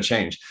 because they're going to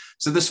change.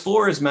 So this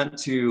 4 is meant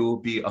to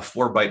be a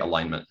 4-byte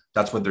alignment.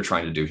 That's what they're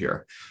trying to do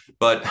here.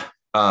 But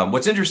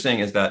what's interesting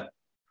is that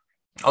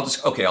I'll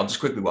just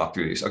quickly walk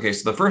through these. Okay,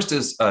 so the first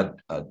is a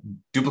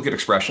duplicate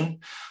expression.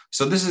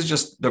 So this is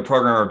just the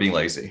programmer being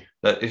lazy.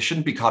 That it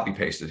shouldn't be copy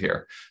pasted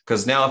here,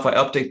 because now if I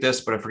update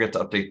this, but I forget to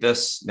update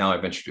this, now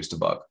I've introduced a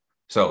bug.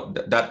 So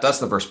that's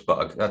the first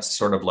bug. That's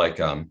sort of like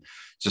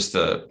just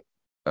a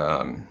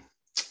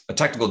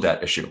technical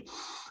debt issue.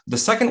 The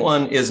second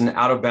one is an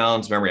out of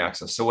bounds memory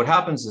access. So what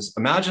happens is,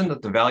 imagine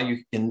that the value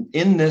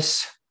in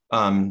this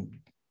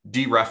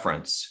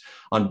dereference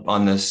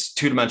on this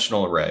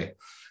 2-dimensional array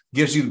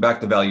gives you back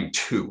the value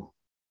 2.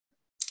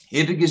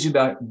 If it gives you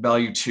back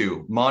value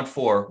 2, mod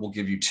 4 will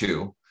give you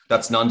 2.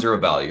 That's non-zero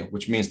value,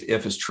 which means the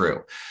if is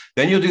true.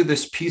 Then you'll do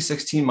this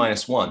P16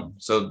 minus 1.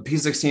 So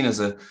P16 is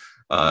a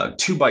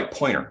 2-byte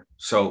pointer.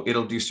 So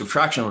it'll do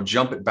subtraction, it'll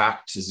jump it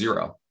back to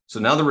 0. So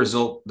now the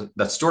result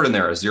that's stored in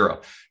there is 0.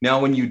 Now,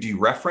 when you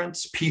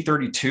dereference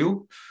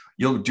P32,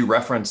 you'll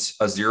dereference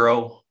a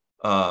 0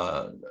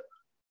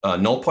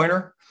 null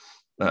pointer,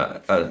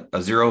 a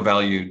 0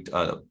 valued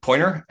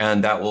pointer,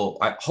 and that will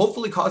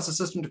hopefully cause the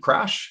system to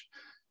crash.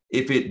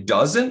 If it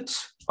doesn't,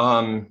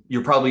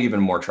 you're probably even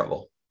more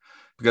trouble,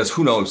 because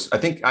who knows? I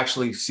think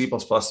actually C++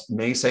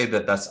 may say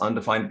that that's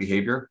undefined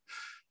behavior,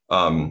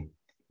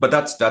 but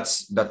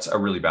that's a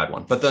really bad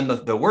one. But then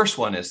the worst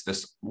one is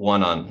this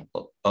one on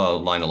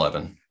line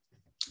 11.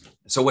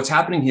 So what's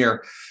happening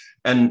here,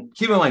 and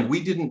keep in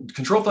mind,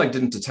 control flag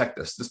didn't detect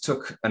this. This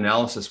took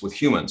analysis with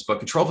humans, but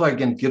control flag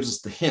again gives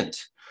us the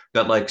hint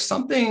that like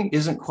something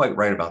isn't quite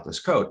right about this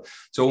code.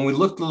 So when we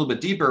looked a little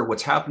bit deeper,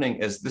 what's happening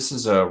is this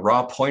is a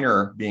raw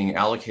pointer being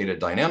allocated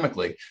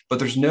dynamically, but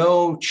there's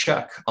no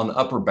check on the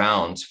upper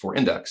bounds for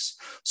index.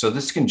 So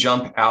this can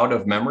jump out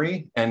of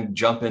memory and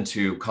jump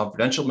into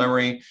confidential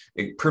memory,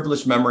 a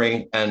privileged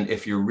memory. And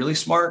if you're really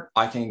smart,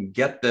 I can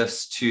get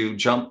this to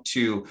jump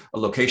to a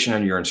location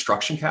in your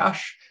instruction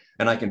cache,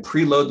 and I can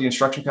preload the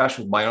instruction cache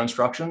with my own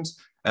instructions,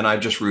 and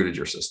I've just rooted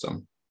your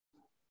system.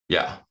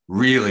 Yeah,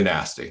 really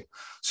nasty.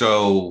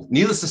 So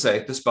needless to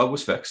say, this bug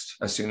was fixed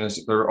as soon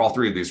as, or all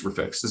three of these were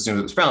fixed as soon as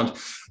it was found.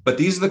 But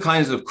these are the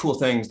kinds of cool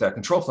things that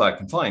control flag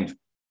can find.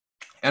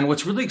 And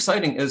what's really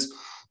exciting is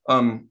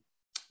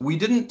we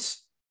didn't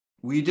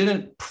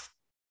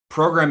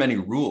program any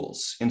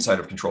rules inside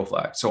of control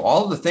flag. So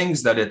all of the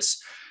things that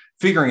it's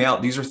figuring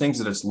out, these are things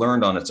that it's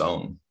learned on its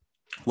own.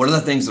 One of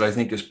the things that I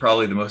think is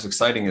probably the most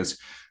exciting is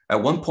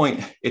at one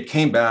point it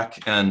came back,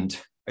 and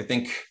I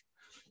think,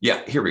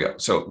 yeah, here we go.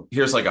 So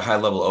here's like a high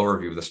level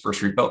overview of this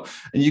first repo.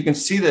 And you can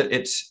see that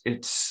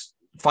it's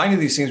finding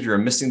these things where you're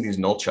missing these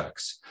null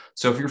checks.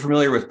 So if you're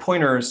familiar with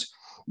pointers,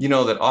 you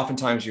know that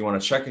oftentimes you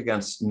want to check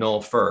against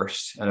null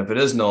first. And if it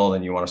is null,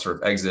 then you want to sort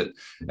of exit.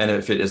 And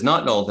if it is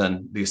not null,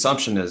 then the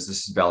assumption is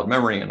this is valid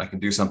memory and I can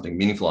do something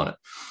meaningful on it.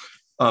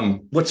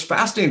 What's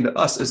fascinating to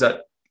us is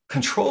that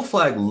control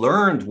flag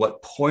learned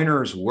what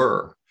pointers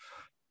were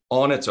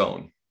on its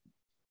own.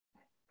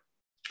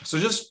 So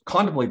just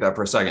contemplate that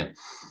for a second.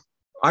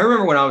 I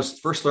remember when I was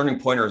first learning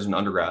pointers in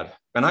undergrad,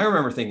 and I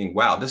remember thinking,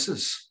 wow, this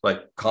is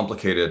like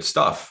complicated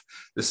stuff.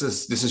 This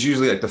is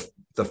usually like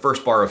the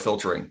first bar of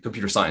filtering,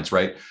 computer science,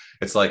 right?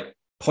 It's like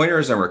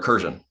pointers and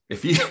recursion.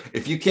 If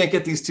you can't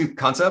get these two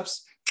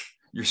concepts,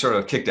 you're sort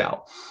of kicked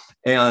out.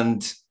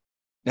 And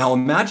now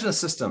imagine a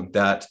system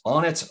that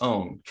on its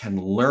own can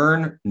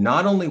learn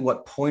not only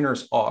what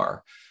pointers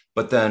are,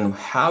 but then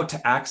how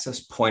to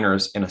access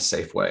pointers in a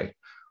safe way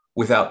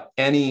without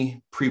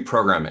any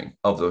pre-programming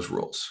of those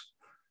rules.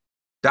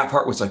 That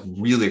part was like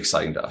really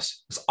exciting to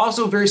us. It's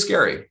also very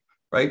scary,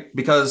 right?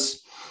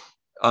 Because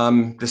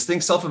this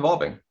thing's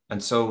self-evolving.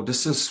 And so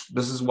this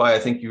is why I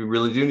think you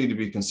really do need to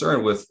be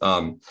concerned with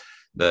the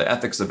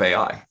ethics of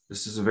AI.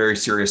 This is a very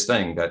serious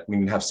thing that we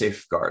need to have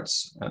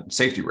safeguards and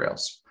safety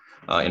rails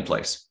in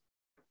place.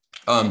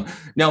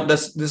 Now,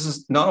 this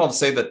is not all to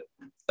say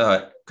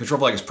that control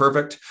flag is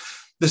perfect.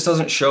 This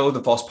doesn't show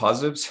the false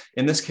positives.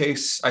 In this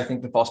case, I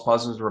think the false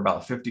positives were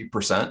about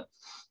 50%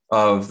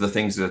 of the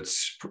things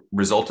that's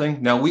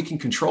resulting. Now we can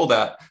control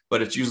that,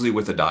 but it's usually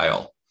with a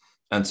dial.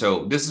 And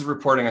so this is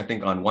reporting, I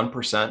think, on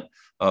 1%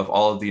 of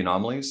all of the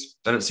anomalies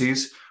that it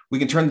sees. We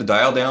can turn the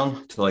dial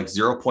down to like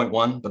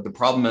 0.1, but the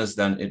problem is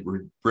then it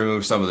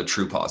removes some of the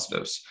true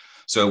positives.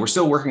 So we're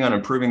still working on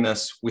improving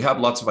this. We have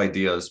lots of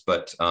ideas,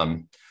 but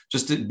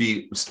just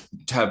to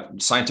have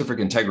scientific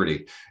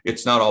integrity,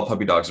 it's not all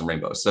puppy dogs and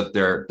rainbows. That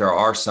there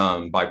are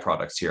some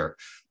byproducts here,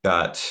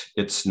 that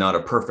it's not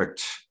a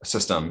perfect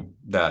system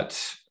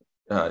that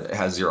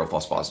has 0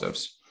 false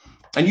positives.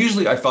 And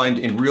usually I find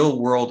in real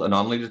world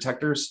anomaly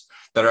detectors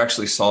that are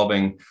actually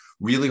solving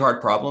really hard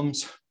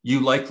problems,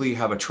 you likely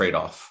have a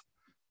trade-off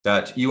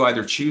that you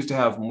either choose to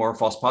have more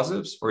false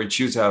positives or you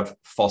choose to have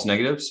false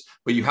negatives,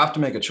 but you have to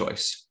make a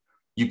choice.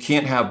 You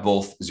can't have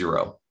both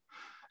 0.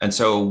 And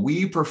so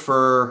we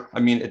prefer, I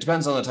mean, it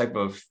depends on the type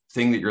of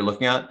thing that you're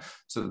looking at.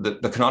 So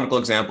the canonical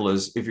example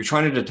is if you're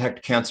trying to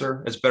detect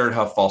cancer, it's better to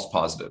have false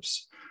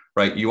positives,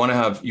 right? You want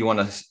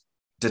to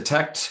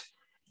detect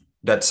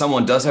that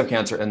someone does have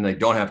cancer and they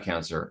don't have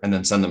cancer and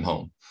then send them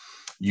home.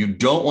 You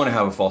don't want to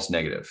have a false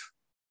negative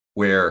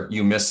where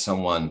you miss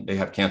someone, they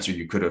have cancer,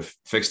 you could have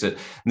fixed it.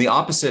 And the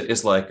opposite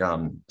is like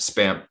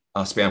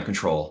spam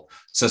control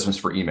systems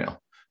for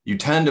email. You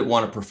tend to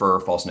want to prefer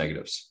false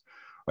negatives,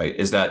 right?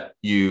 Is that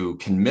you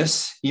can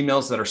miss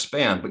emails that are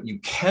spam, but you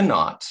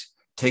cannot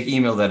take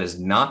email that is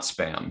not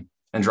spam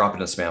and drop it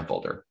in a spam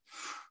folder,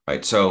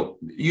 right? So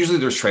usually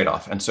there's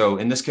trade-off. And so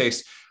in this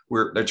case,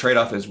 the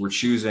trade-off is we're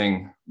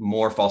choosing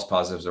more false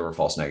positives over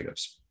false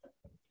negatives.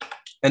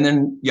 And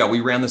then, yeah,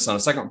 we ran this on a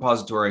second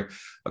repository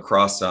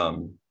across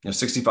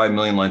 65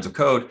 million lines of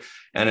code,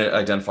 and it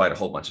identified a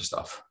whole bunch of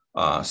stuff.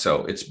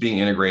 So it's being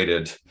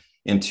integrated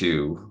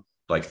into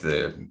like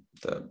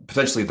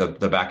potentially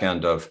the back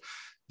end of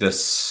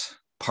this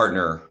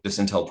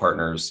Intel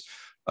partner's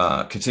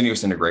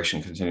continuous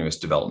integration, continuous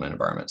development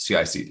environment,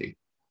 CI/CD.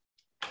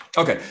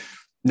 Okay,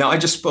 now I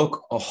just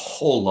spoke a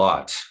whole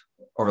lot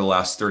over the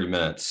last 30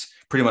 minutes,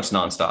 pretty much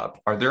nonstop.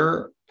 Are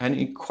there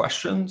any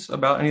questions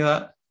about any of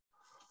that?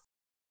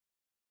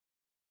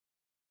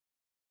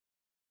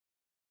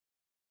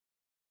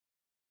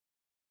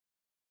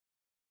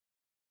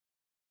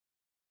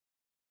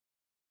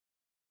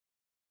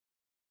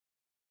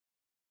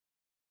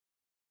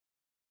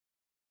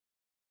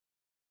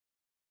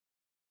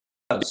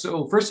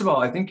 So first of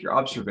all, I think your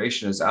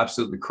observation is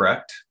absolutely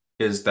correct,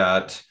 is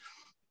that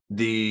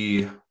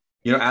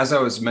as I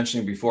was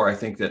mentioning before, I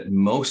think that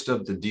most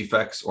of the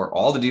defects or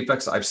all the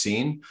defects I've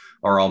seen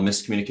are all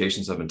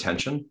miscommunications of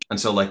intention. And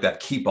so like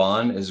that keep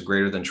on is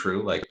greater than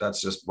true. Like that's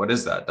just, what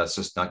is that? That's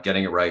just not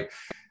getting it right.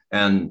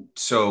 And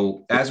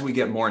so as we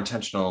get more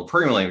intentional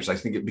programming language, I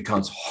think it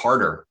becomes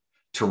harder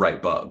to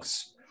write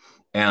bugs.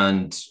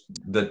 And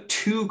the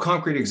two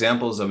concrete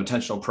examples of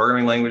intentional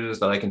programming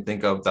languages that I can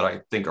think of that I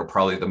think are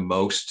probably the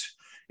most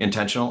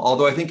intentional,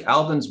 although I think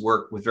Alvin's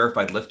work with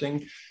verified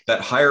lifting,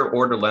 that higher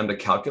order lambda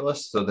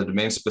calculus, so the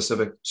domain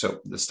specific, so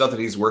the stuff that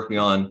he's working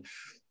on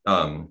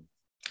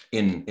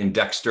in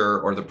Dexter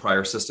or the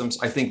prior systems,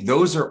 I think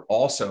those are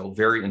also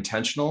very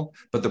intentional.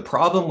 But the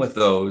problem with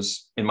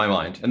those, in my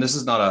mind, and this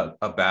is not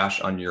a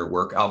bash on your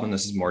work, Alvin,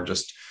 this is more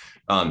just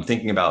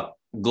thinking about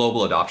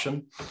global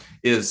adoption,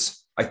 is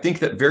I think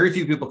that very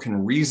few people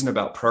can reason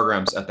about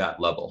programs at that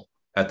level,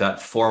 at that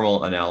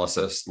formal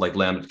analysis, like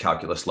lambda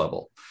calculus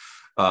level.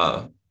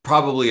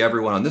 Probably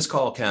everyone on this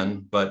call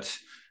can, but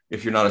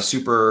if you're not a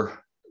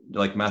super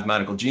like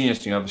mathematical genius,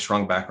 and you have a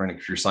strong background in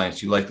computer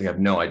science, you likely have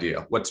no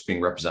idea what's being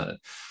represented.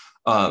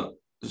 But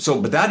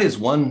that is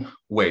one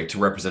way to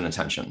represent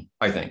intention,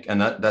 I think.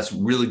 And that's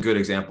really good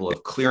example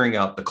of clearing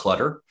out the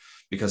clutter,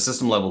 because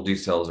system level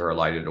details are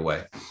elided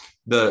away.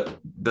 The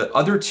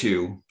other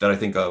two that I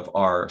think of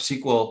are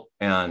SQL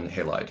and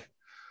halide.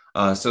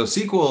 So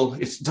SQL,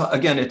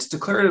 it's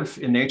declarative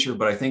in nature,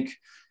 but I think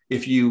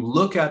if you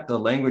look at the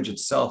language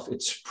itself,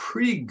 it's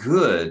pretty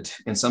good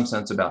in some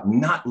sense about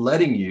not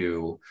letting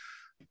you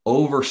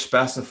over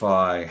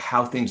specify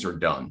how things are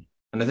done.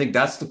 And I think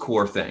that's the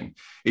core thing,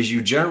 is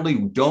you generally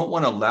don't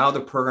want to allow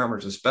the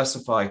programmer to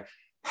specify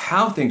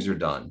how things are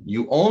done.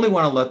 You only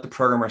want to let the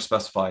programmer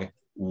specify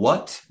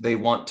what they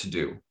want to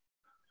do,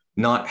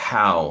 not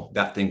how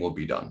that thing will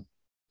be done.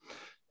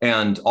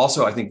 And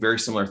also, I think very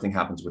similar thing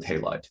happens with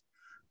halide,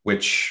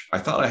 which I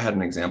thought I had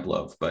an example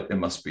of, but it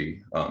must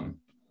be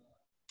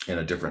in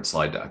a different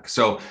slide deck.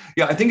 So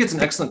yeah, I think it's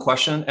an excellent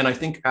question. And I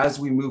think as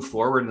we move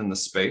forward in the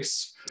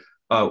space,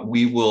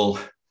 we will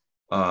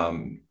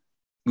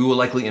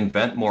likely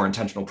invent more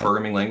intentional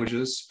programming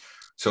languages.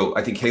 So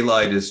I think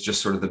halide is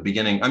just sort of the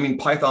beginning. I mean,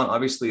 Python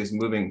obviously is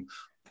moving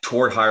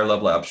toward higher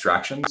level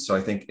abstractions. So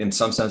I think in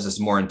some sense it's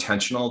more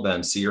intentional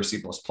than C or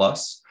C++.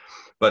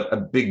 But a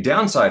big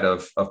downside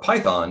of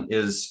Python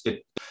is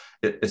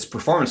its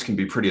performance can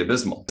be pretty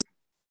abysmal.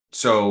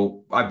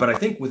 So, but I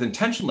think with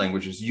intentional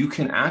languages, you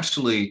can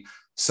actually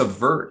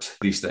subvert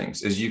these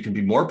things, is you can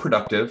be more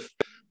productive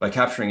by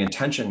capturing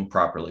intention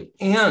properly.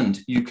 And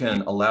you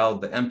can allow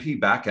the MP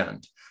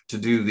backend to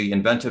do the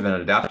inventive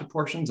and adaptive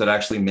portions that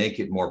actually make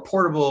it more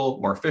portable,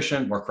 more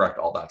efficient, more correct,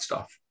 all that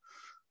stuff.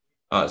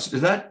 So does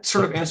that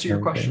sort of answer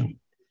your question?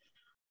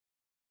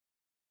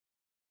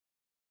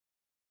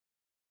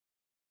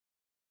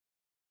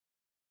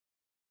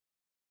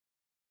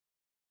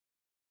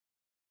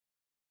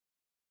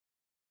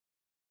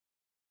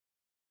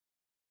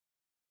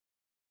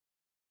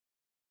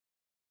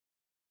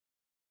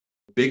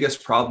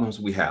 Biggest problems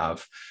we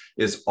have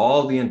is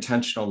all the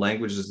intentional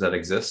languages that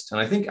exist.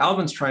 And I think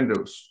Alvin's trying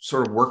to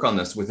sort of work on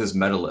this with his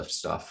MetaLift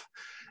stuff,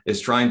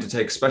 is trying to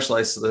take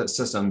specialized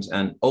systems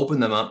and open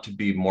them up to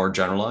be more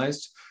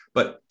generalized.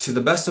 But to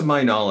the best of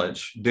my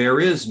knowledge, there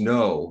is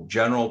no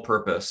general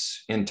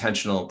purpose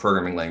intentional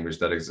programming language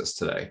that exists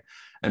today.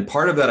 And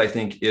part of that, I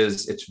think,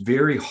 is it's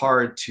very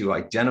hard to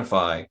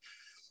identify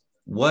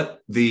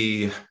what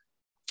the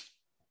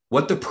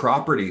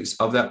properties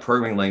of that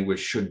programming language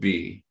should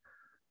be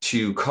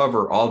to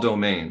cover all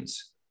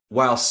domains,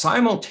 while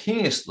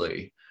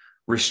simultaneously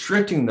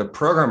restricting the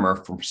programmer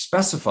from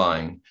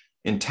specifying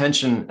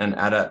intention and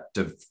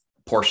adaptive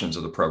portions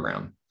of the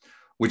program,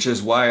 which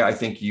is why I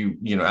think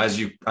as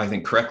you I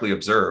think correctly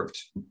observed,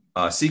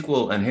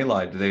 SQL and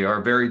halide, they are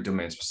very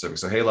domain specific.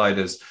 So halide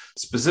is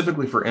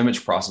specifically for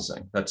image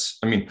processing.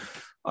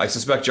 I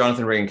suspect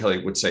Jonathan Reagan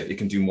Kelly would say it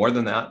can do more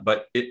than that,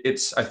 but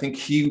I think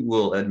he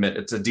will admit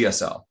it's a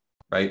DSL.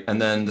 Right.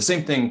 And then the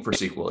same thing for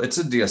SQL. It's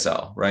a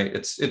DSL, right?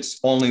 It's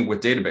only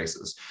with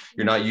databases.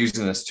 You're not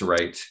using this to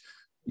write,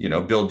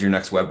 build your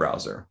next web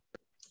browser.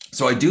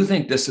 So I do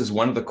think this is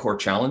one of the core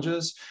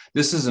challenges.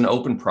 This is an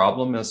open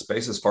problem in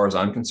space as far as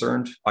I'm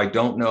concerned. I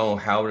don't know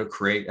how to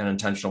create an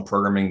intentional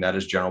programming that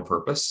is general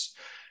purpose.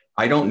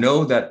 I don't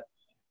know that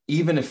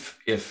even if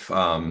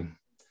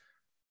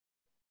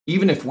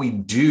we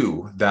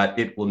do that,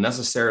 it will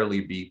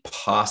necessarily be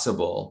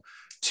possible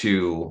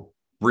to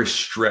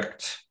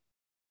restrict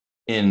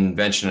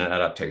invention and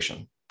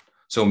adaptation.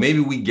 So maybe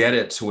we get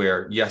it to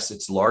where, yes,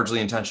 it's largely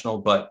intentional,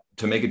 but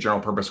to make it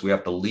general purpose, we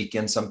have to leak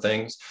in some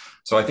things.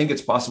 So I think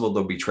it's possible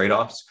there'll be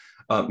trade-offs.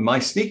 My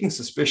sneaking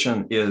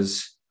suspicion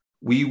is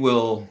we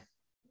will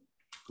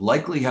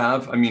likely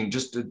have, I mean,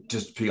 just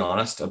to be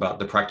honest about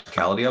the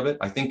practicality of it,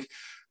 I think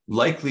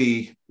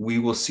likely we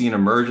will see an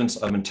emergence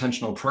of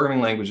intentional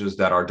programming languages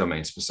that are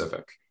domain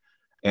specific.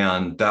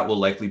 And that will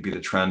likely be the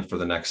trend for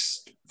the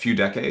next few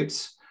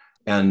decades.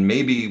 And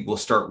maybe we'll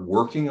start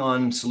working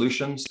on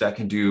solutions that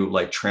can do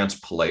like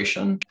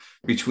transpilation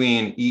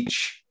between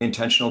each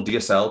intentional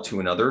DSL to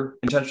another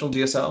intentional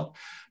DSL,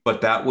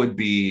 but that would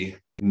be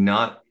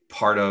not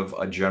part of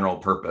a general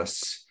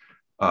purpose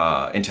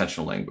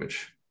intentional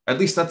language. At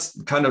least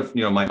that's kind of,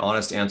 you know, my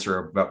honest answer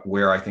about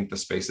where I think the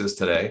space is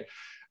today.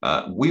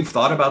 We've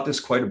thought about this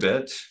quite a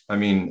bit. I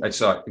mean,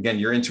 again,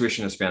 your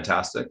intuition is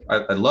fantastic.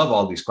 I love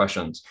all these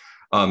questions.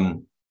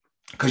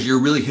 Because you're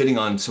really hitting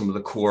on some of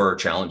the core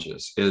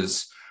challenges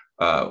is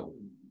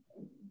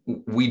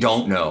we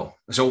don't know.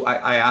 So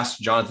I asked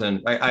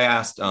Jonathan, I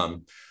asked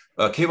Kayvon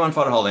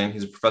Fatahalian,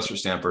 he's a professor at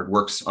Stanford,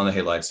 works on the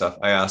halide stuff.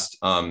 I asked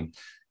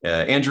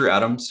Andrew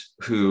Adams,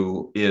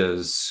 who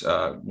is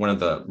one of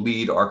the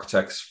lead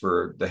architects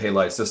for the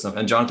halide system,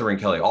 and Jonathan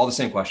Ring-Kelly, all the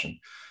same question.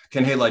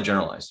 Can halide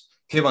generalize?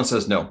 Kayvon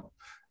says no.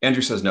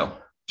 Andrew says no.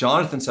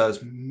 Jonathan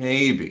says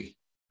maybe.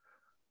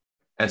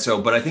 And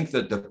so, but I think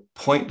that the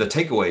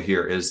takeaway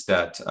here is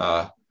that,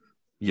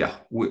 yeah,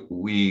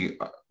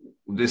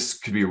 this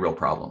could be a real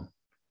problem.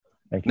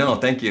 Thank you. No,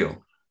 thank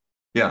you.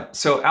 Yeah.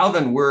 So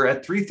Alvin, we're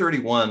at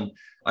 3:31.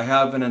 I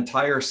have an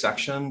entire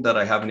section that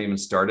I haven't even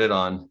started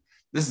on.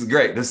 This is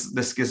great.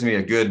 This gives me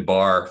a good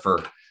bar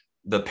for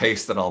the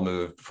pace that I'll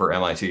move for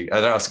MIT.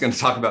 I was going to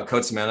talk about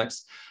code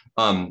semantics,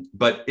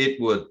 but it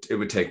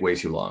would take way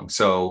too long.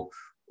 So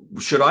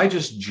should I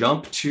just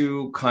jump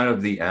to kind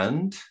of the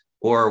end,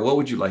 or what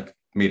would you like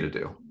me to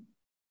do?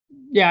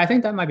 Yeah, I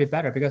think that might be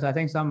better because I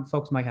think some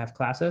folks might have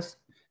classes.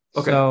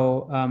 Okay.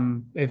 So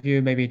if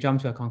you maybe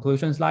jump to a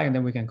conclusion slide and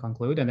then we can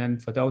conclude. And then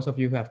for those of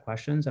you who have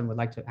questions and would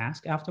like to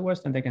ask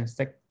afterwards, then they can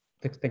stick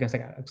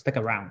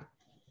around.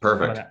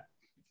 Perfect.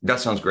 That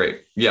sounds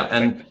great. Yeah.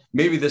 And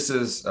maybe this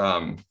is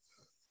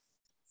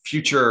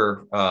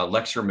future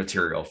lecture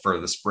material for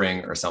the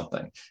spring or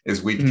something,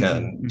 is we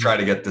can try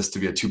to get this to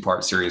be a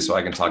 2-part series so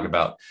I can talk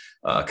about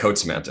code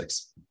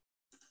semantics.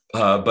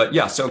 But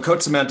yeah, so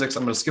code semantics,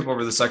 I'm going to skip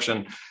over this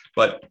section,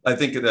 but I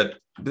think that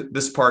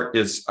this part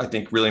is, I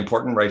think, really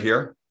important right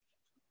here.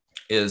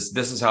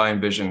 This is how I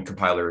envision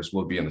compilers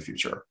will be in the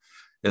future.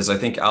 I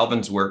think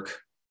Alvin's work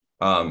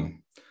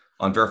on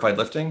verified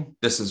lifting,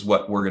 this is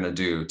what we're going to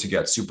do to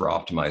get super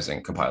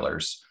optimizing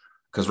compilers.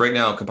 Because right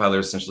now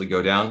compilers essentially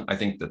go down. I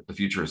think that the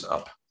future is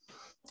up,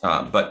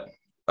 but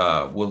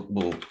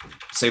we'll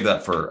save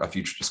that for a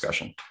future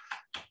discussion.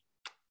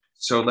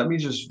 So let me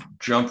just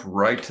jump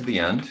right to the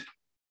end.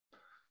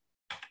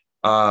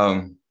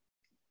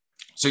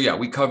 So yeah,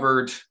 we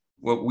covered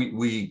what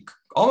we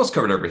almost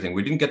covered everything.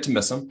 We didn't get to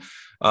miss them,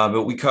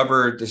 but we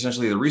covered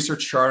essentially the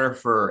research charter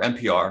for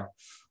NPR,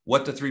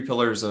 what the 3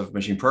 pillars of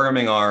machine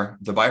programming are,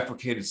 the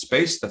bifurcated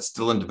space that's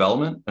still in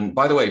development. And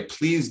by the way,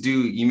 please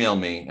do email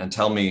me and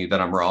tell me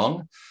that I'm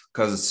wrong,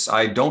 because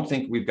I don't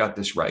think we've got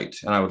this right.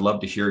 And I would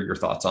love to hear your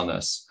thoughts on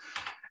this.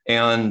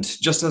 And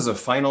just as a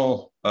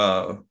final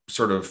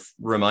sort of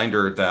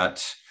reminder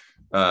that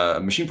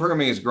machine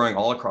programming is growing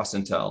all across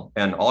Intel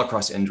and all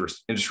across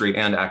industry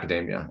and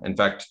academia. In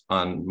fact,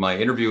 on my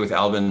interview with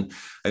Alvin,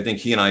 I think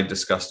he and I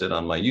discussed it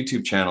on my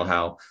YouTube channel,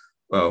 how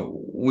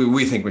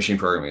we think machine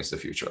programming is the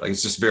future. Like,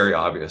 it's just very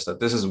obvious that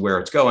this is where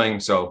it's going.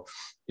 So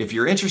if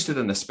you're interested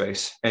in this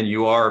space and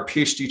you are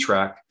PhD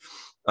track,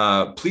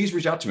 please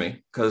reach out to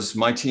me, because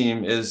my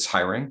team is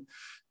hiring.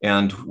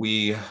 And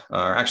we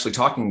are actually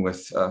talking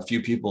with a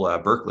few people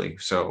at Berkeley.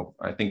 So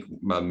I think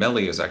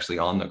Melly is actually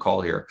on the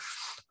call here.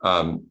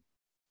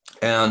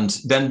 And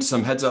then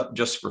some heads up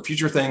just for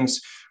future things.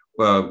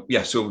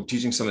 Yeah, so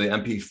teaching some of the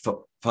MP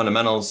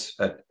fundamentals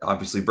at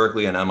obviously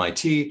Berkeley and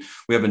MIT.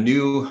 We have a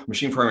new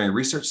machine programming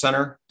research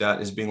center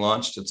that is being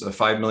launched. It's a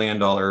 $5 million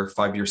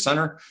 5-year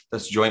center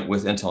that's joint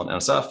with Intel and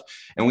NSF.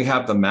 And we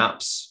have the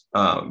MAPS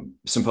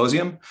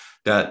symposium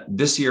that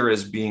this year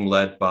is being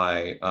led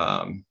by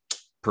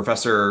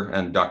Professor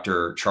and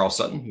Dr. Charles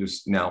Sutton,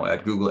 who's now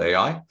at Google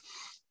AI.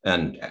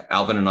 And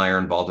Alvin and I are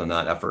involved in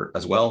that effort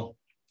as well.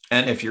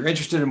 And if you're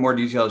interested in more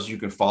details, you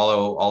can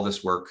follow all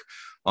this work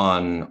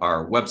on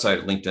our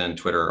website, LinkedIn,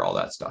 Twitter, all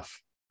that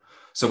stuff.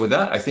 So with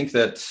that, I think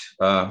that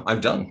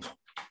I'm done.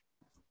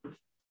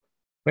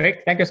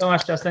 Great. Thank you so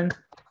much, Justin.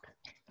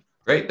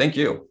 Great. Thank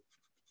you.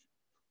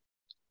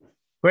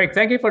 Great.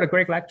 Thank you for the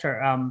great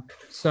lecture.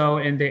 So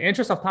in the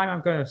interest of time,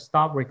 I'm going to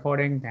stop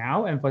recording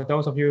now. And for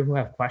those of you who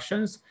have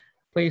questions,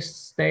 please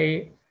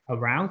stay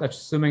around,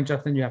 assuming,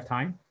 Justin, you have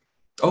time.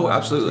 Oh,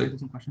 absolutely.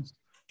 Some questions.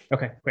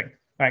 Okay, great.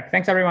 All right.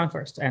 Thanks, everyone,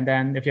 first. And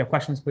then if you have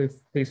questions,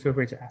 please feel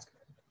free to ask.